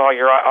if you want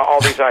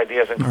all these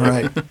ideas.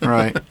 Right,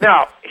 right.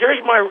 Now,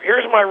 here's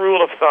my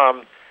rule of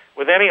thumb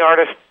with any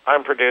artist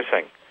I'm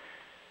producing.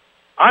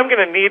 I'm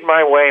going to need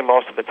my way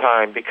most of the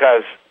time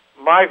because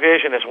my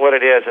vision is what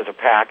it is as a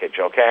package,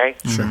 okay?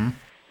 Sure.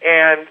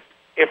 And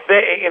if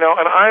they, you know,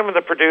 and I'm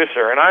the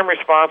producer and I'm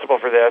responsible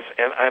for this,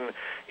 and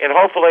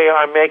hopefully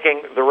I'm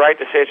making the right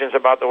decisions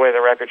about the way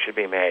the record should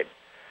be made.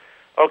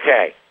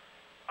 Okay,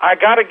 I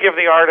got to give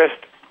the artist,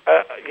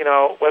 you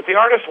know, if the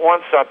artist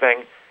wants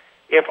something,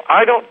 if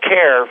I don't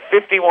care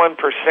 51%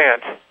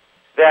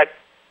 that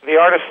the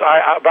artist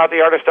about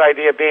the artist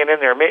idea being in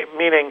there,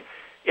 meaning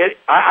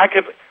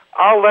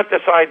I'll let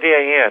this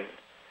idea in.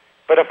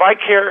 But if I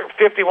care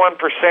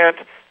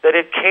 51% that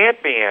it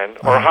can't be in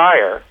or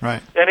higher,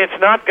 then it's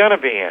not going to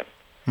be in.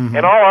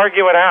 And I'll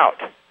argue it out.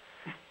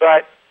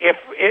 But if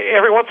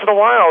every once in a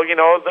while, you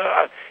know,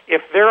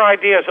 if their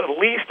idea is at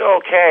least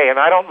okay, and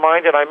I don't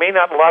mind it, I may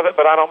not love it,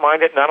 but I don't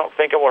mind it, and I don't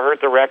think it will hurt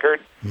the record,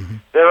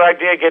 their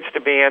idea gets to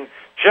be in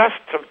just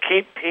to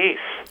keep peace.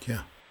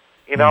 Yeah.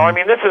 You know, I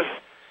mean,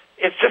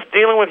 it's just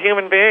dealing with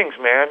human beings,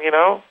 man, you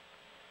know?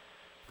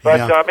 But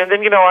and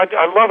then, you know,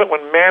 I love it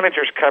when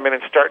managers come in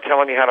and start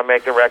telling you how to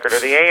make the record, or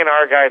the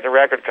A&R guy at the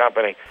record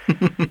company.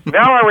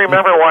 Now I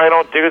remember why I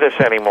don't do this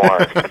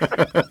anymore.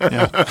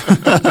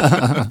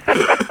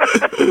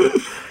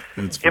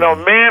 You know,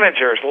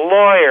 managers,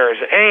 lawyers,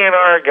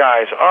 A&R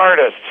guys,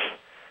 artists,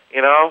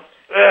 you know,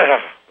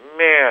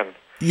 man.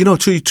 You know,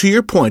 to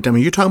your point, I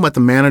mean, you're talking about the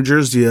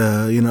managers,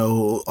 you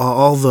know,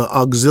 all the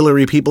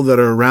auxiliary people that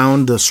are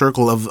around the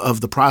circle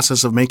of the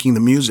process of making the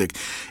music.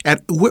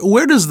 At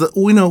where does the,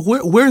 you know,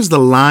 where's the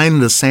line in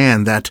the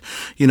sand that,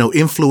 you know,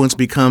 influence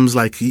becomes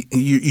like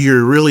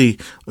you're really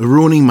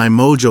ruining my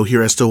mojo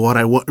here as to what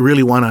I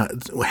really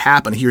want to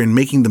happen here in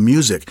making the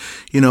music.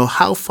 You know,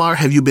 how far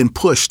have you been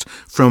pushed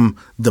from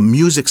the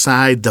music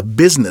side, the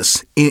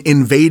business,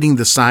 invading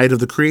the side of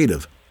the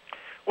creative?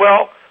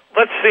 Well,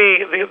 let's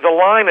see, the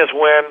line is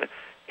when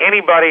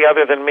anybody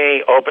other than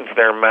me opens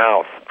their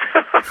mouth.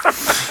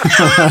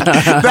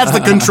 That's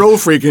the control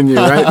freak in you,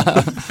 right?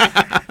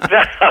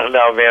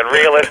 No, man,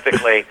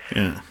 realistically.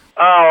 Yeah.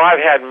 Oh, I've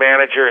had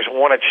managers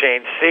want to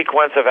change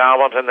sequence of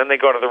albums, and then they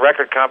go to the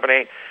record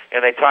company,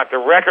 and they talk the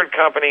record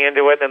company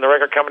into it, and the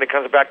record company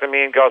comes back to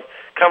me and goes,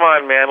 come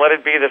on, man, let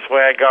it be this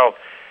way. I go,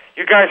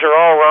 you guys are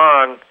all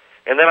wrong,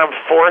 and then I'm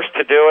forced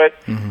to do it.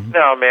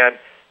 No, man,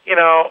 you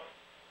know,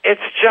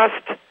 it's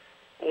just...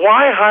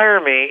 Why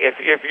hire me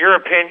if your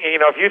opinion, you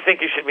know, if you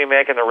think you should be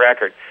making the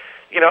record?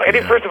 You know,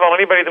 first of all,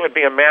 anybody that would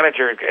be a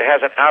manager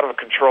has an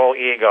out-of-control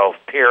ego,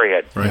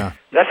 period. Right.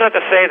 That's not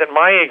to say that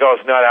my ego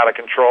is not out of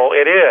control.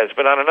 It is,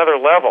 but on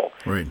another level.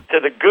 Right. To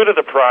the good of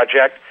the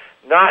project,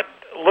 not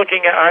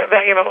looking at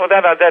that, you know,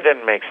 that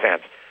didn't make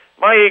sense.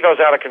 My ego's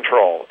out of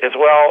control as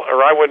well,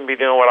 or I wouldn't be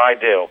doing what I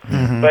do.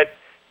 But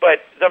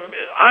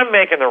I'm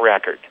making the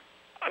record,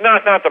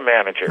 not the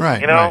manager.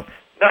 Right, you know,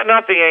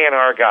 not the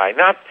A&R guy,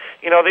 not.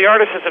 You know, the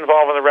artist is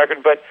involved in the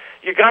record, but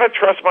you got to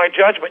trust my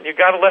judgment. You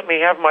got to let me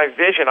have my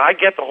vision. I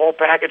get the whole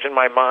package in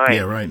my mind.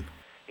 Yeah, right.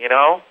 You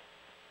know,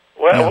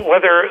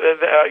 whether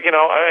you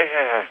know,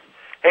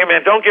 hey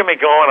man, don't get me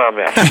going on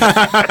this.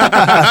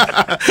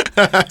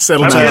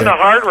 Settle I'm down. getting the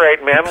heart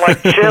rate, man.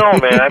 Like, chill,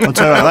 man. I'll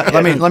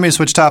tell you, let me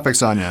switch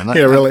topics on you.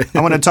 Yeah, really.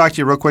 I want to talk to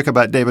you real quick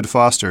about David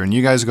Foster, and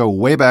you guys go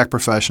way back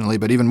professionally,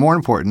 but even more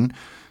important,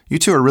 you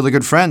two are really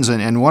good friends,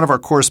 and one of our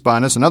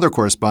correspondents, another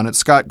correspondent,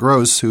 Scott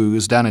Gross, who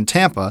is down in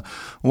Tampa,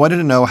 wanted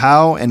to know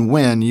how and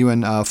when you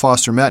and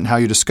Foster met and how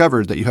you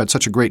discovered that you had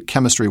such a great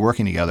chemistry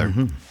working together.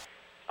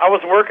 I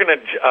was working at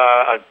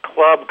a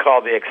club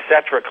called the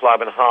Etc.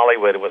 Club in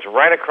Hollywood. It was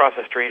right across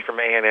the street from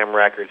A&M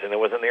Records, and it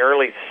was in the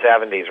early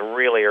 70s,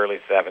 really early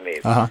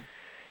 70s.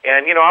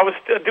 And, you know, I was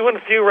doing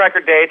a few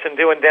record dates and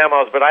doing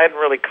demos, but I hadn't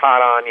really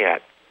caught on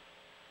yet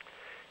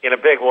in a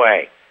big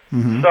way.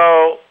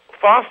 So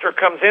Foster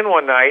comes in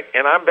one night,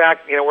 and I'm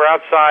back, you know, we're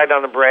outside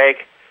on the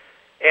break,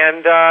 and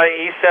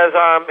he says,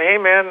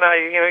 hey, man,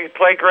 you know, you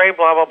play great,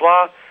 blah, blah,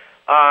 blah.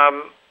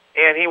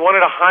 And he wanted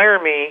to hire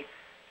me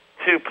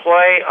to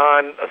play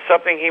on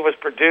something he was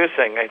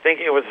producing. I think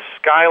it was a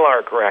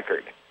Skylark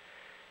record.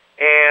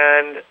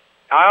 And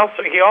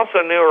he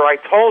also knew, or I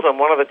told him,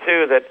 one of the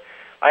two, that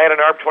I had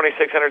an ARP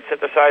 2600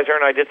 synthesizer,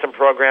 and I did some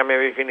program.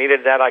 Maybe if you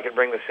needed that, I could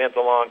bring the synth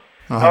along.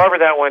 However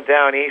that went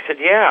down, he said,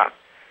 yeah.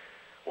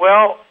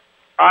 Well,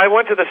 I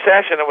went to the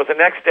session. It was the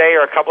next day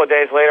or a couple of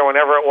days later,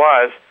 whenever it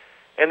was,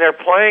 and they're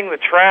playing the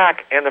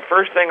track, and the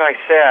first thing I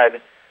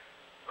said,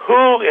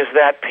 who is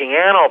that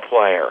piano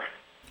player?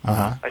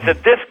 Uh-huh. I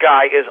said, this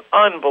guy is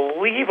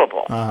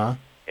unbelievable. Uh-huh.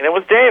 And it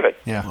was David.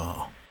 Yeah.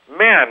 Wow.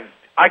 Man,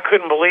 I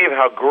couldn't believe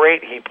how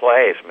great he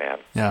plays, man.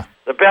 Yeah.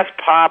 The best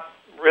pop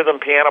rhythm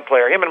piano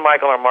player. Him and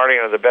Michael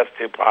Armardian are the best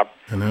two pop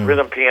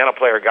rhythm piano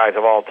player guys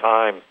of all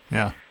time.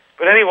 Yeah.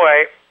 But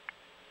anyway,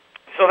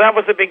 so that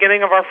was the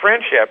beginning of our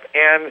friendship.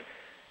 And,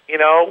 you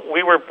know,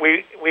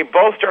 we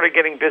both started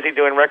getting busy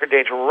doing record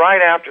dates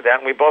right after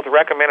that, and we both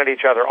recommended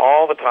each other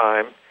all the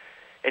time.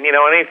 And, you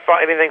know,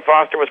 anything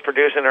Foster was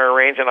producing or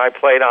arranging, I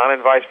played on,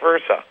 and vice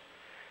versa.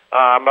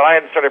 But I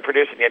hadn't started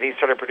producing yet. He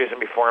started producing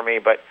before me.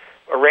 But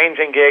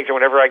arranging gigs or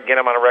whenever I could get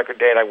him on a record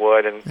date, I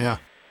would. And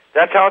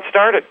that's how it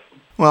started.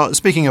 Well,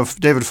 speaking of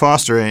David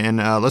Foster, and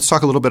let's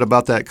talk a little bit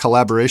about that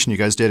collaboration you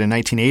guys did in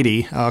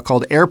 1980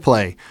 called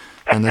Airplay.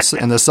 And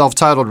the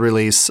self-titled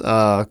release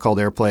called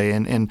Airplay,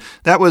 and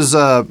that was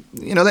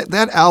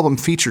that album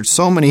featured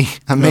so many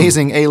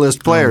amazing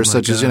A-list players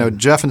such as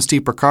Jeff and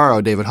Steve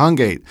Porcaro, David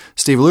Hungate,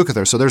 Steve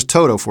Lukather. So there's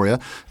Toto for you,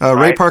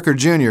 Ray Parker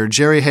Jr.,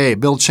 Jerry Hay,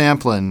 Bill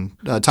Champlin,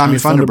 Tommy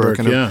Thunderberg,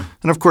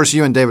 and of course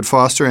you and David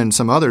Foster and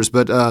some others.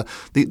 But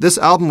this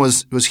album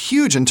was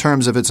huge in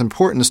terms of its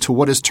importance to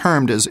what is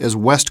termed as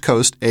West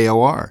Coast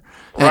AOR.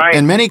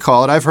 And many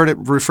call it, I've heard it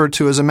referred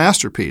to as a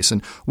masterpiece.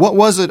 And what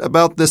was it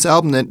about this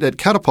album that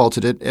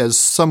catapulted it as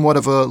somewhat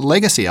of a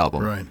legacy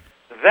album? Right.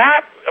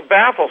 That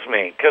baffles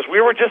me, because we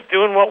were just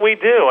doing what we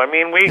do. I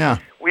mean, we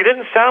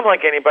didn't sound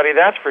like anybody,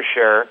 that's for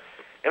sure.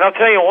 And I'll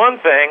tell you one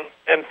thing,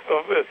 and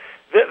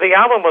the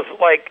album was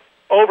like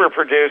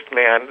overproduced,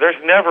 man. There's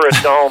never a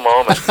dull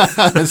moment.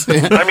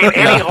 I mean,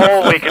 any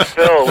hole we could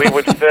fill, we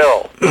would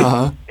fill.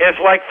 Uh-huh. It's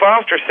like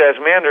Foster says,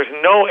 man, there's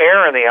no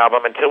air in the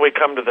album until we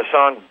come to the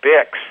song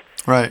Bix.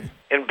 Right.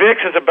 And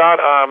Bix is about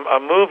a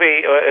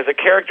movie, is a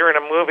character in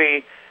a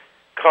movie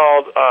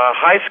called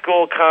High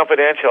School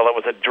Confidential. It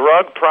was a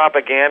drug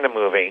propaganda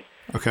movie.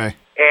 Okay.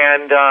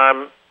 And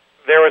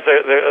there was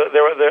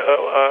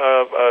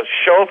a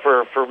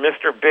chauffeur for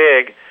Mr.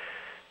 Big.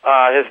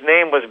 His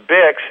name was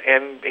Bix,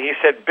 and he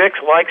said,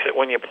 Bix likes it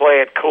when you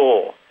play it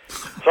cool.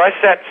 So I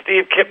sat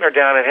Steve Kipner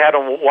down and had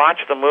him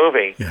watch the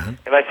movie,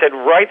 and I said,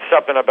 write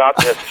something about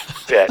this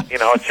bit. You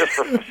know, it's just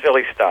for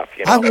silly stuff.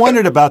 You know? I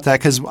wondered about that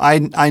because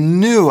I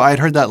knew I'd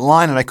heard that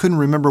line, and I couldn't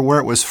remember where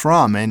it was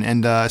from.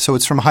 And so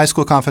it's from High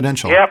School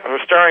Confidential. Yep, it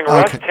was starring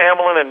Russ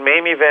Tamblyn and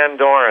Mamie Van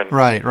Doren.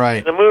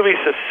 Right. The movie's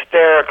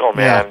hysterical,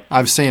 man. Yeah,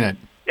 I've seen it.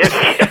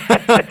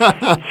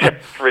 It's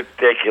just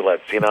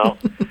ridiculous, you know.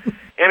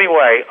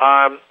 Anyway,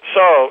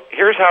 so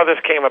here's how this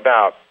came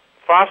about.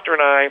 Foster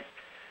and I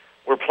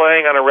were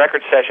playing on a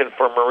record session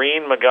for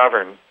Maureen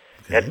McGovern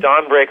at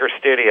Dawnbreaker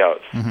Studios.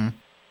 Mm-hmm.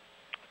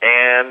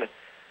 And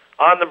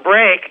on the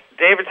break,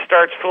 David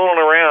starts fooling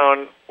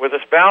around with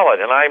this ballad,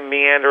 and I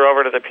meander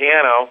over to the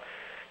piano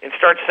and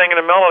start singing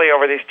a melody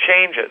over these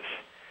changes.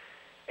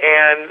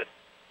 And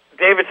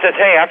David says,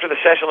 hey, after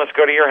the session, let's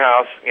go to your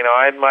house. You know,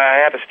 I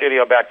had a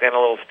studio back then, a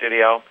little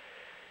studio.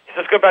 He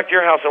says, go back to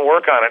your house and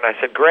work on it. And I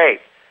said, great.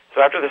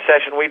 So after the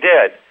session, we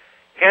did.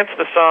 Hence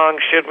the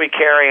song, Should We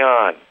Carry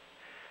On?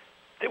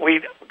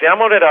 We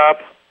demoed it up.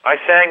 I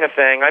sang the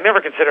thing. I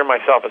never considered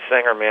myself a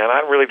singer, man.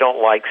 I really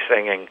don't like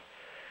singing.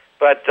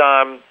 But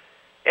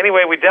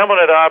anyway, we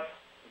demoed it up,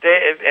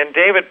 and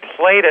David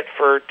played it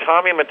for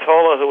Tommy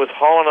Mottola, who was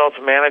Hall &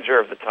 Oates' manager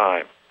of the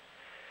time.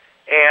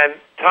 And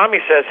Tommy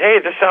says,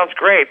 hey, this sounds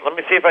great. Let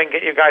me see if I can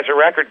get you guys a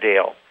record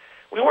deal.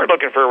 We weren't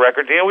looking for a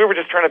record deal. We were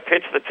just trying to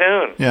pitch the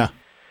tune. Yeah.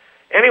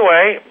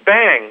 Anyway,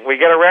 bang, we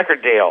get a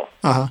record deal.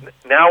 Uh-huh.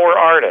 Now we're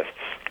artists.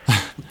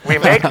 We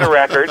make the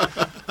record.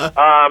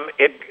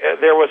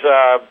 There was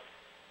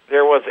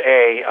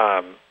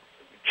a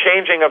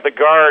changing of the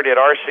guard at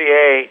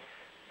RCA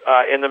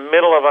in the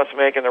middle of us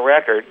making the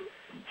record.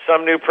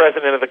 Some new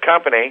president of the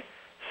company.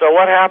 So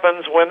what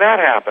happens when that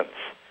happens?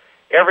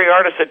 Every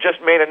artist that just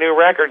made a new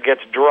record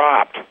gets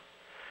dropped.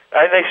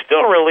 They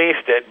still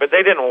released it, but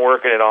they didn't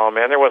work it at all,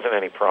 man. There wasn't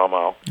any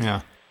promo.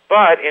 Yeah.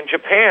 But in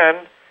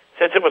Japan,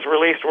 since it was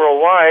released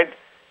worldwide,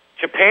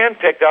 Japan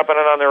picked up on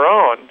it on their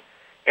own,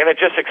 and it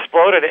just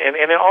exploded, and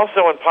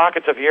also in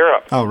pockets of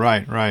Europe. Oh,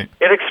 right.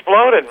 It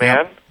exploded,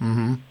 man. Yep.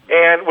 Mm-hmm.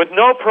 And with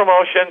no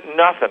promotion,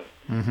 nothing.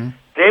 Mm-hmm.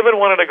 David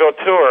wanted to go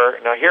tour.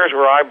 Now, here's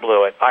where I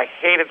blew it. I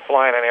hated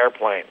flying on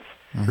airplanes.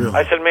 Mm-hmm.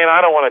 I said, man,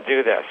 I don't want to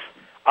do this.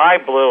 I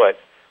blew it.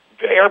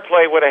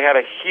 Airplay would have had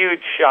a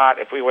huge shot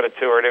if we would have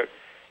toured it.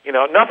 You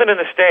know, nothing in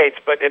the States,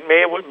 but it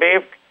may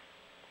have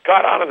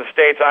got out in the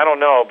States. I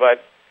don't know,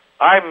 but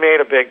I made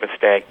a big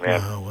mistake,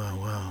 man.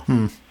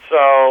 Wow.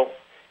 So,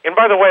 and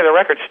by the way, the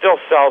record still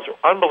sells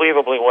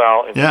unbelievably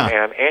well in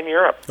Japan and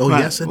Europe. Oh,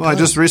 yes, it does. I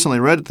just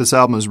recently read that this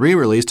album was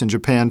re-released in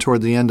Japan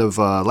toward the end of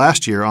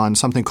last year on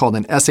something called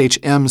an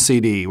SHM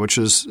CD, which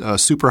is a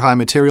super high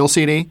material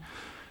CD.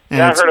 And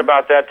yeah, I heard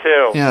about that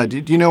too. Yeah, do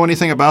you know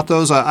anything about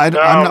those? I'm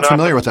not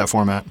familiar with that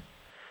format.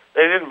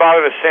 They didn't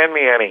bother to send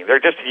me any. They're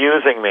just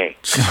using me.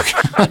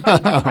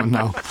 Oh,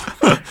 no.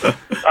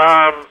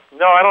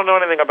 No, I don't know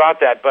anything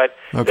about that, but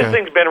Okay. this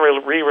thing's been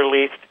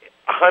re-released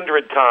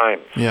 100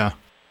 times. Yeah.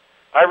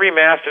 I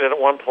remastered it at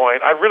one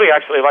point. I'd really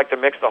actually like to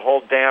mix the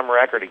whole damn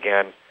record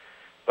again,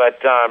 but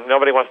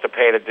nobody wants to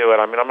pay to do it.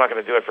 I mean, I'm not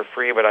going to do it for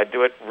free, but I'd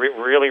do it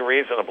really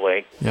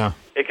reasonably. Yeah.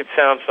 It could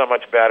sound so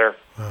much better.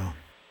 Wow.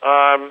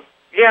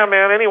 Yeah,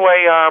 man.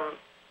 Anyway,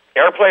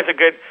 Airplay's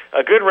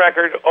a good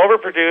record,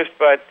 overproduced,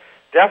 but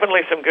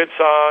definitely some good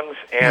songs,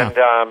 and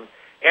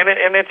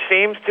it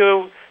seems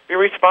to be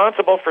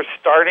responsible for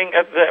starting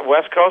at the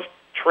West Coast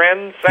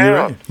trend sound. You're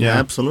right. Yeah,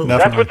 absolutely.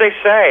 That's what they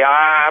say.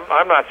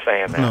 I'm not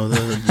saying that. No,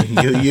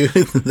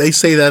 they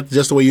say that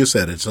just the way you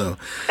said it. So,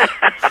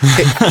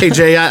 hey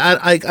Jay,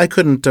 I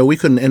couldn't. We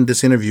couldn't end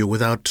this interview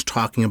without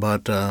talking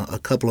about a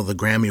couple of the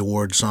Grammy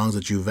Award songs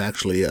that you've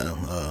actually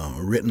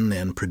written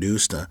and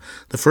produced.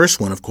 The first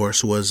one, of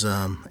course, was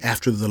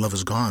 "After the Love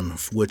Is Gone,"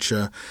 which,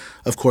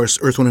 of course,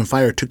 Earth, Wind and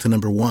Fire took to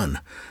number one.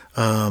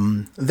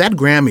 That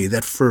Grammy,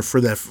 that for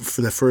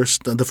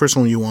the first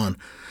one you won.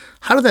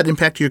 How did that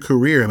impact your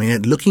career? I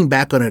mean, looking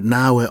back on it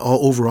now,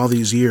 over all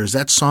these years,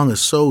 that song is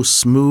so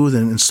smooth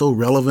and so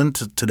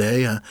relevant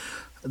today.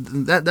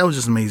 That was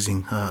just an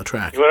amazing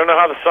track. You want to know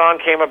how the song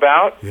came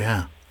about?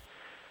 Yeah.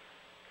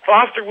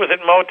 Foster was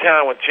at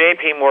Motown with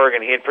J.P.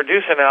 Morgan. He had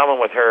produced an album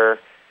with her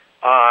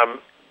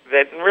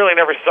that really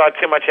never saw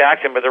too much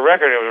action, but the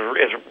record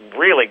is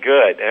really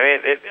good. I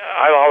mean,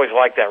 I always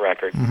liked that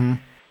record. Mm-hmm.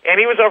 And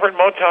he was over at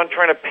Motown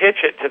trying to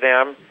pitch it to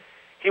them.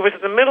 He was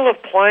in the middle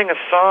of playing a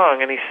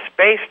song, and he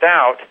spaced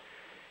out,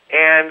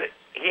 and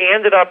he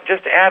ended up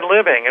just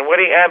ad-libbing. And what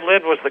he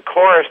ad-libbed was the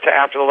chorus to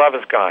After the Love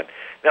Is Gone.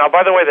 Now,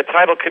 by the way, the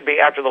title could be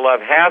After the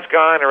Love Has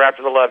Gone or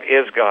After the Love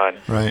Is Gone.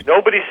 Right.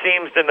 Nobody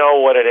seems to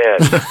know what it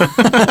is.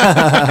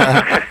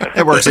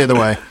 It works either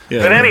way.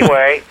 Yeah. But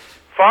anyway,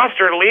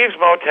 Foster leaves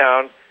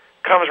Motown,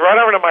 comes right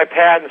over to my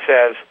pad and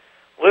says,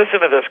 "Listen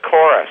to this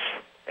chorus."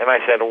 And I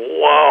said,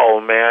 "Whoa,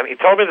 man." He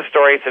told me the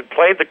story. He said,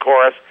 played the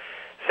chorus,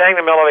 sang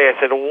the melody. I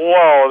said,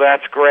 "Whoa,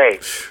 that's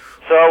great."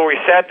 So we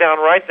sat down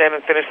right then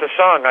and finished the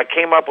song. I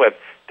came up with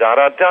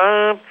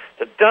da-da-dum,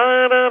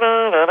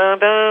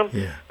 da-da-da-da-da-dum,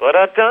 Yeah.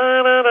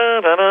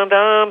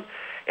 ba-da-da-da-da-da-dum.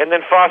 And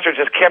then Foster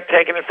just kept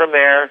taking it from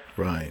there.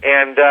 Right.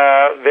 And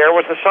there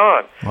was the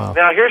song. Wow.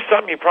 Now, here's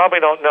something you probably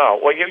don't know.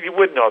 Well, you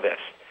would know this.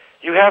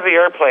 You have the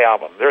Airplay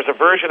album. There's a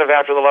version of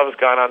After the Love Is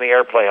Gone on the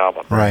Airplay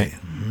album. Right.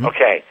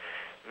 Okay.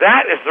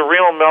 That is the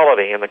real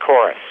melody in the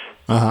chorus.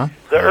 Uh-huh.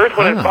 The Earth,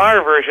 Wind and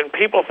Fire version,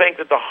 people think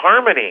that the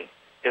harmony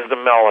is the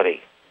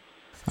melody.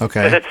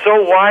 Okay. Because it's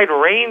so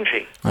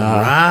wide-ranging.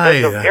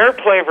 Right. The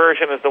Airplay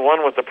version is the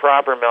one with the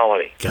proper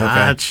melody.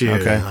 Got you.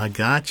 Okay. I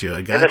got you.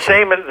 And the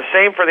same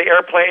for the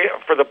Airplay,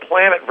 for the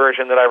Planet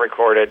version that I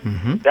recorded.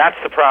 That's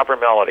the proper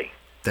melody.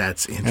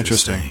 That's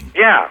interesting. Interesting.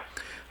 Yeah.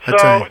 So,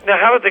 That's right. now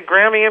how did the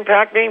Grammy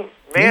impact me?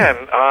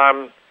 Man,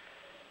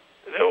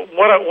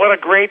 what a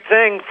great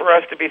thing for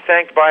us to be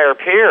thanked by our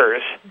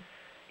peers,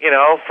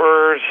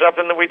 for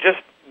something that we just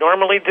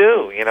normally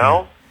do,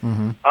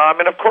 Mm-hmm.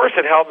 And of course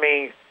it helped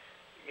me,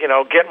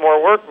 get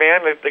more work,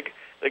 man.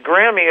 The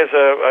Grammy is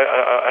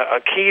a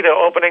key to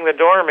opening the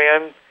door,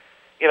 man,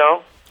 You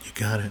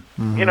got it.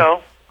 And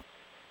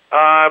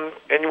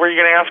were you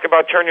going to ask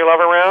about Turn Your Love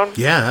Around?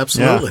 Yeah,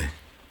 absolutely.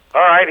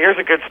 All right, here's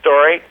a good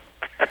story.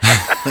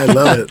 I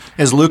love it.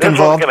 Is Luke This one's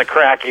involved? going to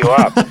crack you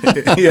up.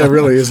 Yeah,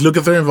 really. Is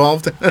Lukather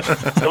involved?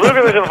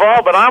 Luther is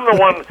involved, but I'm the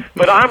one.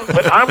 But I'm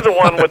the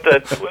one with the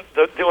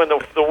doing the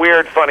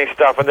weird, funny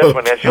stuff. And this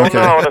one is. You'll Okay.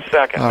 know in a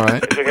second. All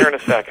right. You'll hear in a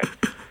second.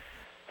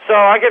 So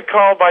I get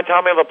called by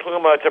Tommy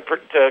LaPuma to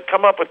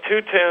come up with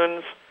 2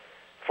 tunes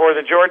for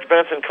the George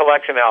Benson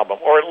Collection album,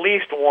 or at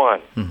least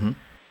one, and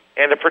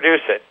to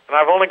produce it. And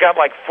I've only got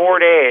like 4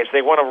 days.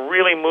 They want to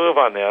really move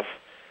on this.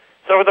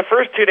 So for the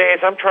first 2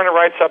 days, I'm trying to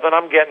write something.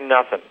 I'm getting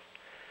nothing.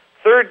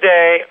 Third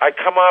day, I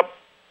come up,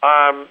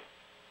 or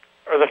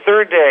the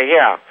third day,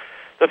 yeah.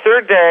 The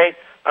third day,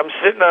 I'm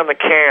sitting on the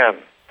can.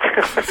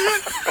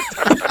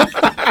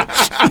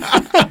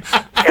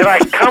 And I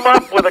come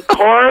up with a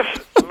chorus,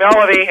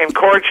 melody, and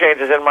chord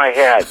changes in my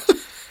head.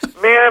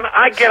 Man,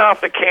 I get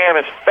off the can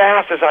as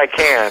fast as I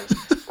can,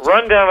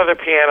 run down to the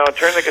piano,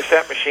 turn the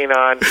cassette machine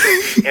on,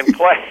 and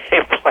play.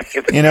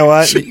 You know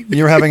what?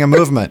 You're having a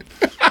movement.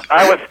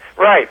 I was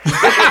right.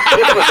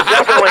 This was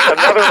definitely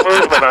another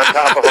movement on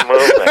top of a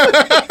movement.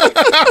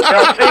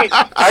 Now, see,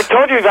 I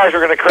told you guys were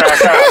going to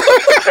crack up.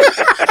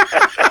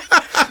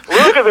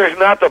 Lukather's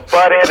not the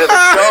butt end of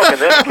the joke in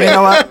this case. You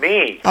know what? It's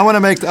me. I want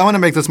to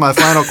make this my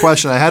final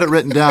question. I had it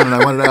written down, and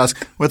I wanted to ask.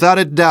 Without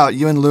a doubt,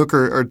 you and Luke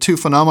are 2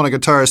 phenomenal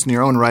guitarists in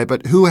your own right.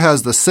 But who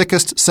has the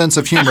sickest sense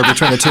of humor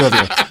between the 2 of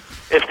you?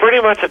 It's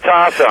pretty much a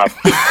toss-up.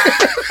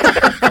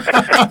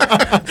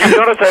 You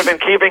notice I've been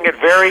keeping it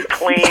very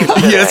clean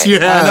today. Yes, you I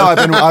have. know.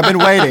 I've been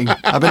waiting.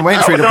 I've been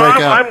waiting for you to break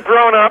out. I'm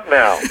grown up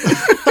now.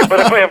 But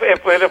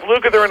if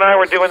Lukather and I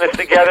were doing this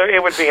together,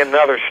 it would be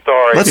another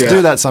story. Let's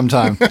do that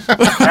sometime.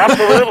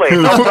 Absolutely,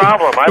 no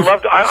problem.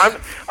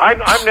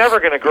 I'm never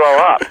going to grow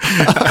up.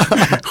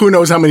 Who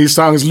knows how many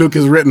songs Luke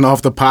has written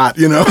off the pot,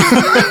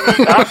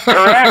 That's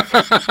correct.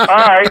 All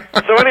right.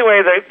 So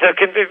anyway,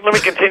 let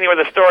me continue with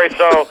the story.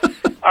 So,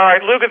 all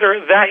right,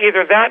 Lukather,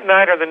 either that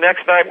night or the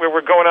next night, we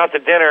were going out to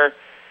dinner,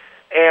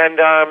 and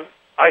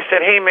I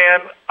said, hey,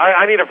 man,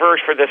 I need a verse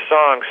for this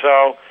song.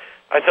 So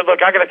I said,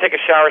 look, I got to take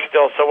a shower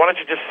still, so why don't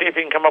you just see if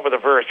you can come up with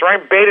a verse? Or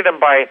I baited him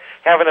by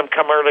having him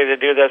come early to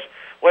do this.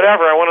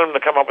 Whatever, I wanted him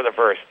to come up with a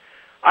verse.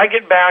 I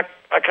get back,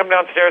 I come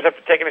downstairs after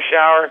taking a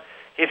shower.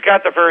 He's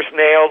got the verse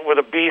nailed with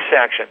a B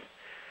section.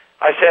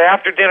 I said,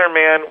 after dinner,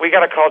 man, we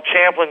got to call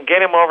Champlin,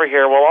 get him over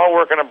here. We'll all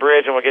work on a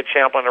bridge, and we'll get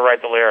Champlin to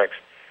write the lyrics.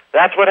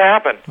 That's what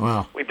happened.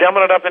 Wow. We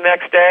demoed it up the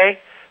next day.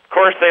 Of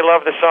course, they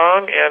loved the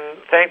song, and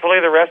thankfully,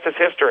 the rest is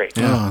history.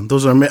 Yeah,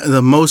 those are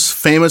the most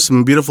famous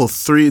and beautiful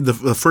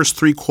the first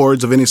three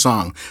chords of any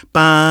song.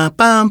 Ba,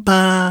 ba,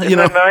 ba. Isn't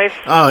that nice?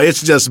 Oh,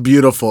 it's just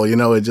beautiful.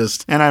 It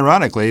just. And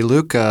ironically,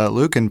 Luke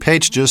and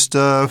Paige just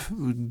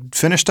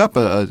finished up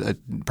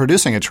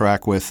producing a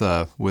track with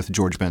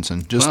George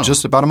Benson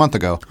just about a month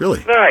ago.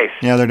 Really? Nice.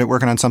 Yeah, they're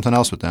working on something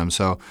else with them.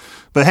 So,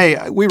 but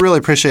hey, we really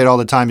appreciate all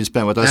the time you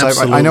spent with us.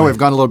 Absolutely. I know we've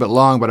gone a little bit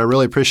long, but I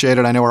really appreciate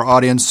it. I know our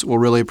audience will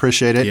really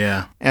appreciate it.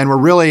 Yeah. And we're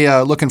really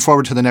looking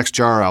forward to the next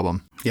Jar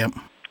album. Yep.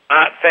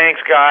 Thanks,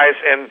 guys.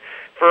 And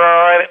for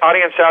our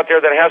audience out there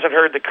that hasn't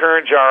heard the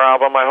current Jar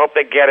album, I hope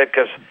they get it,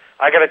 because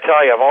I got to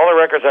tell you, of all the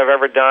records I've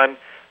ever done,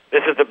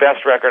 this is the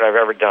best record I've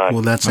ever done.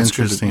 Well, that's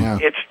interesting. Yeah.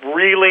 It's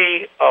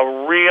really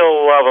a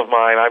real love of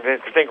mine. I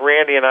think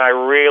Randy and I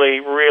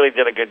really, really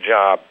did a good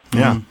job.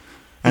 Yeah.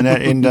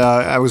 And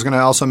I was going to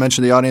also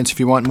mention to the audience, if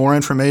you want more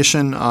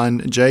information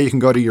on Jay, you can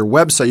go to your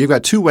website. You've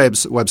got two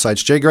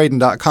websites,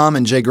 jgraydon.com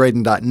and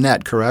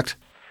jgraydon.net, correct?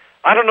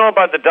 I don't know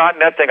about the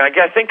 .net thing. I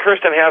think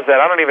Kirsten has that.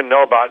 I don't even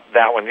know about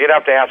that one. You'd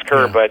have to ask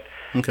her, but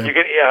Okay. you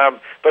can.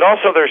 But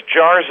also there's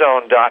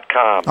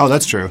jarzone.com. Oh,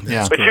 that's true.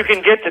 Yeah. But you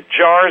can get to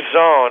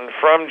Jarzone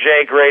from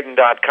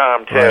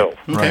jgraydon.com, too.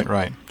 Right.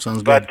 Right.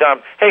 Sounds good.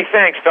 But, hey,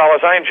 thanks,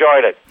 fellas. I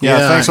enjoyed it.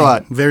 Yeah, thanks a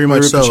lot. Very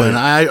much We so. appreciate And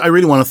it. I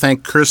really want to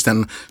thank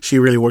Kirsten. She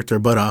really worked her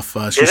butt off.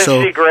 Isn't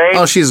she great?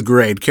 Oh, she's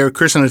great.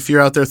 Kirsten, if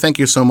you're out there, thank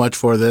you so much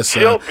for this.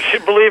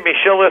 Believe me,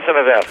 she'll listen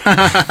to this.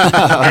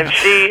 and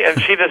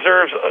she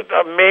deserves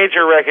a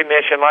major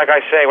recognition. Like I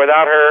say,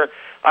 without her,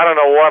 I don't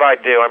know what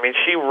I'd do. I mean,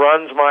 she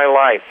runs my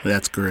life.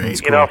 That's great.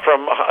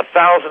 From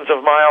thousands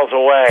of miles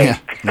away. Yeah.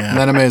 Isn't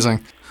that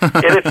amazing?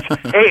 It is.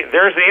 Hey,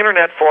 there's the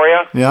internet for you.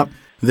 Yep.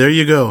 There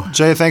you go.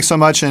 Jay, thanks so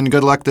much, and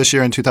good luck this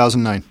year in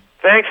 2009.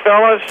 Thanks,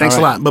 fellas. Thanks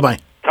a lot. Bye-bye.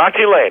 Talk to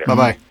you later.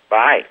 Bye-bye.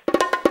 Bye.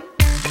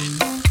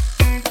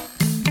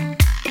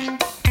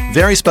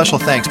 Very special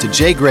thanks to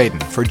Jay Graydon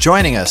for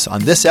joining us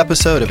on this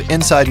episode of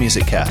Inside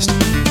Music Cast.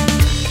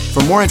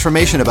 For more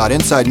information about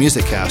Inside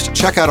Music Cast,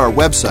 check out our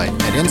website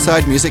at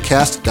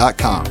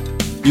InsideMusicCast.com.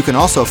 You can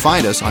also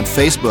find us on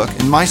Facebook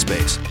and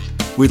MySpace.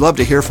 We'd love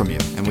to hear from you,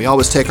 and we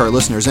always take our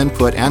listeners'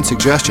 input and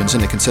suggestions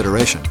into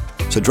consideration.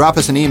 So drop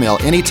us an email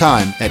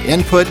anytime at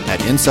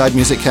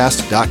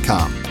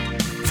input@InsideMusicCast.com.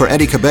 For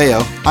Eddie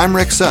Cabello, I'm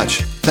Rick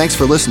Such. Thanks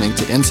for listening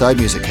to Inside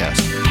Music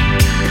Cast.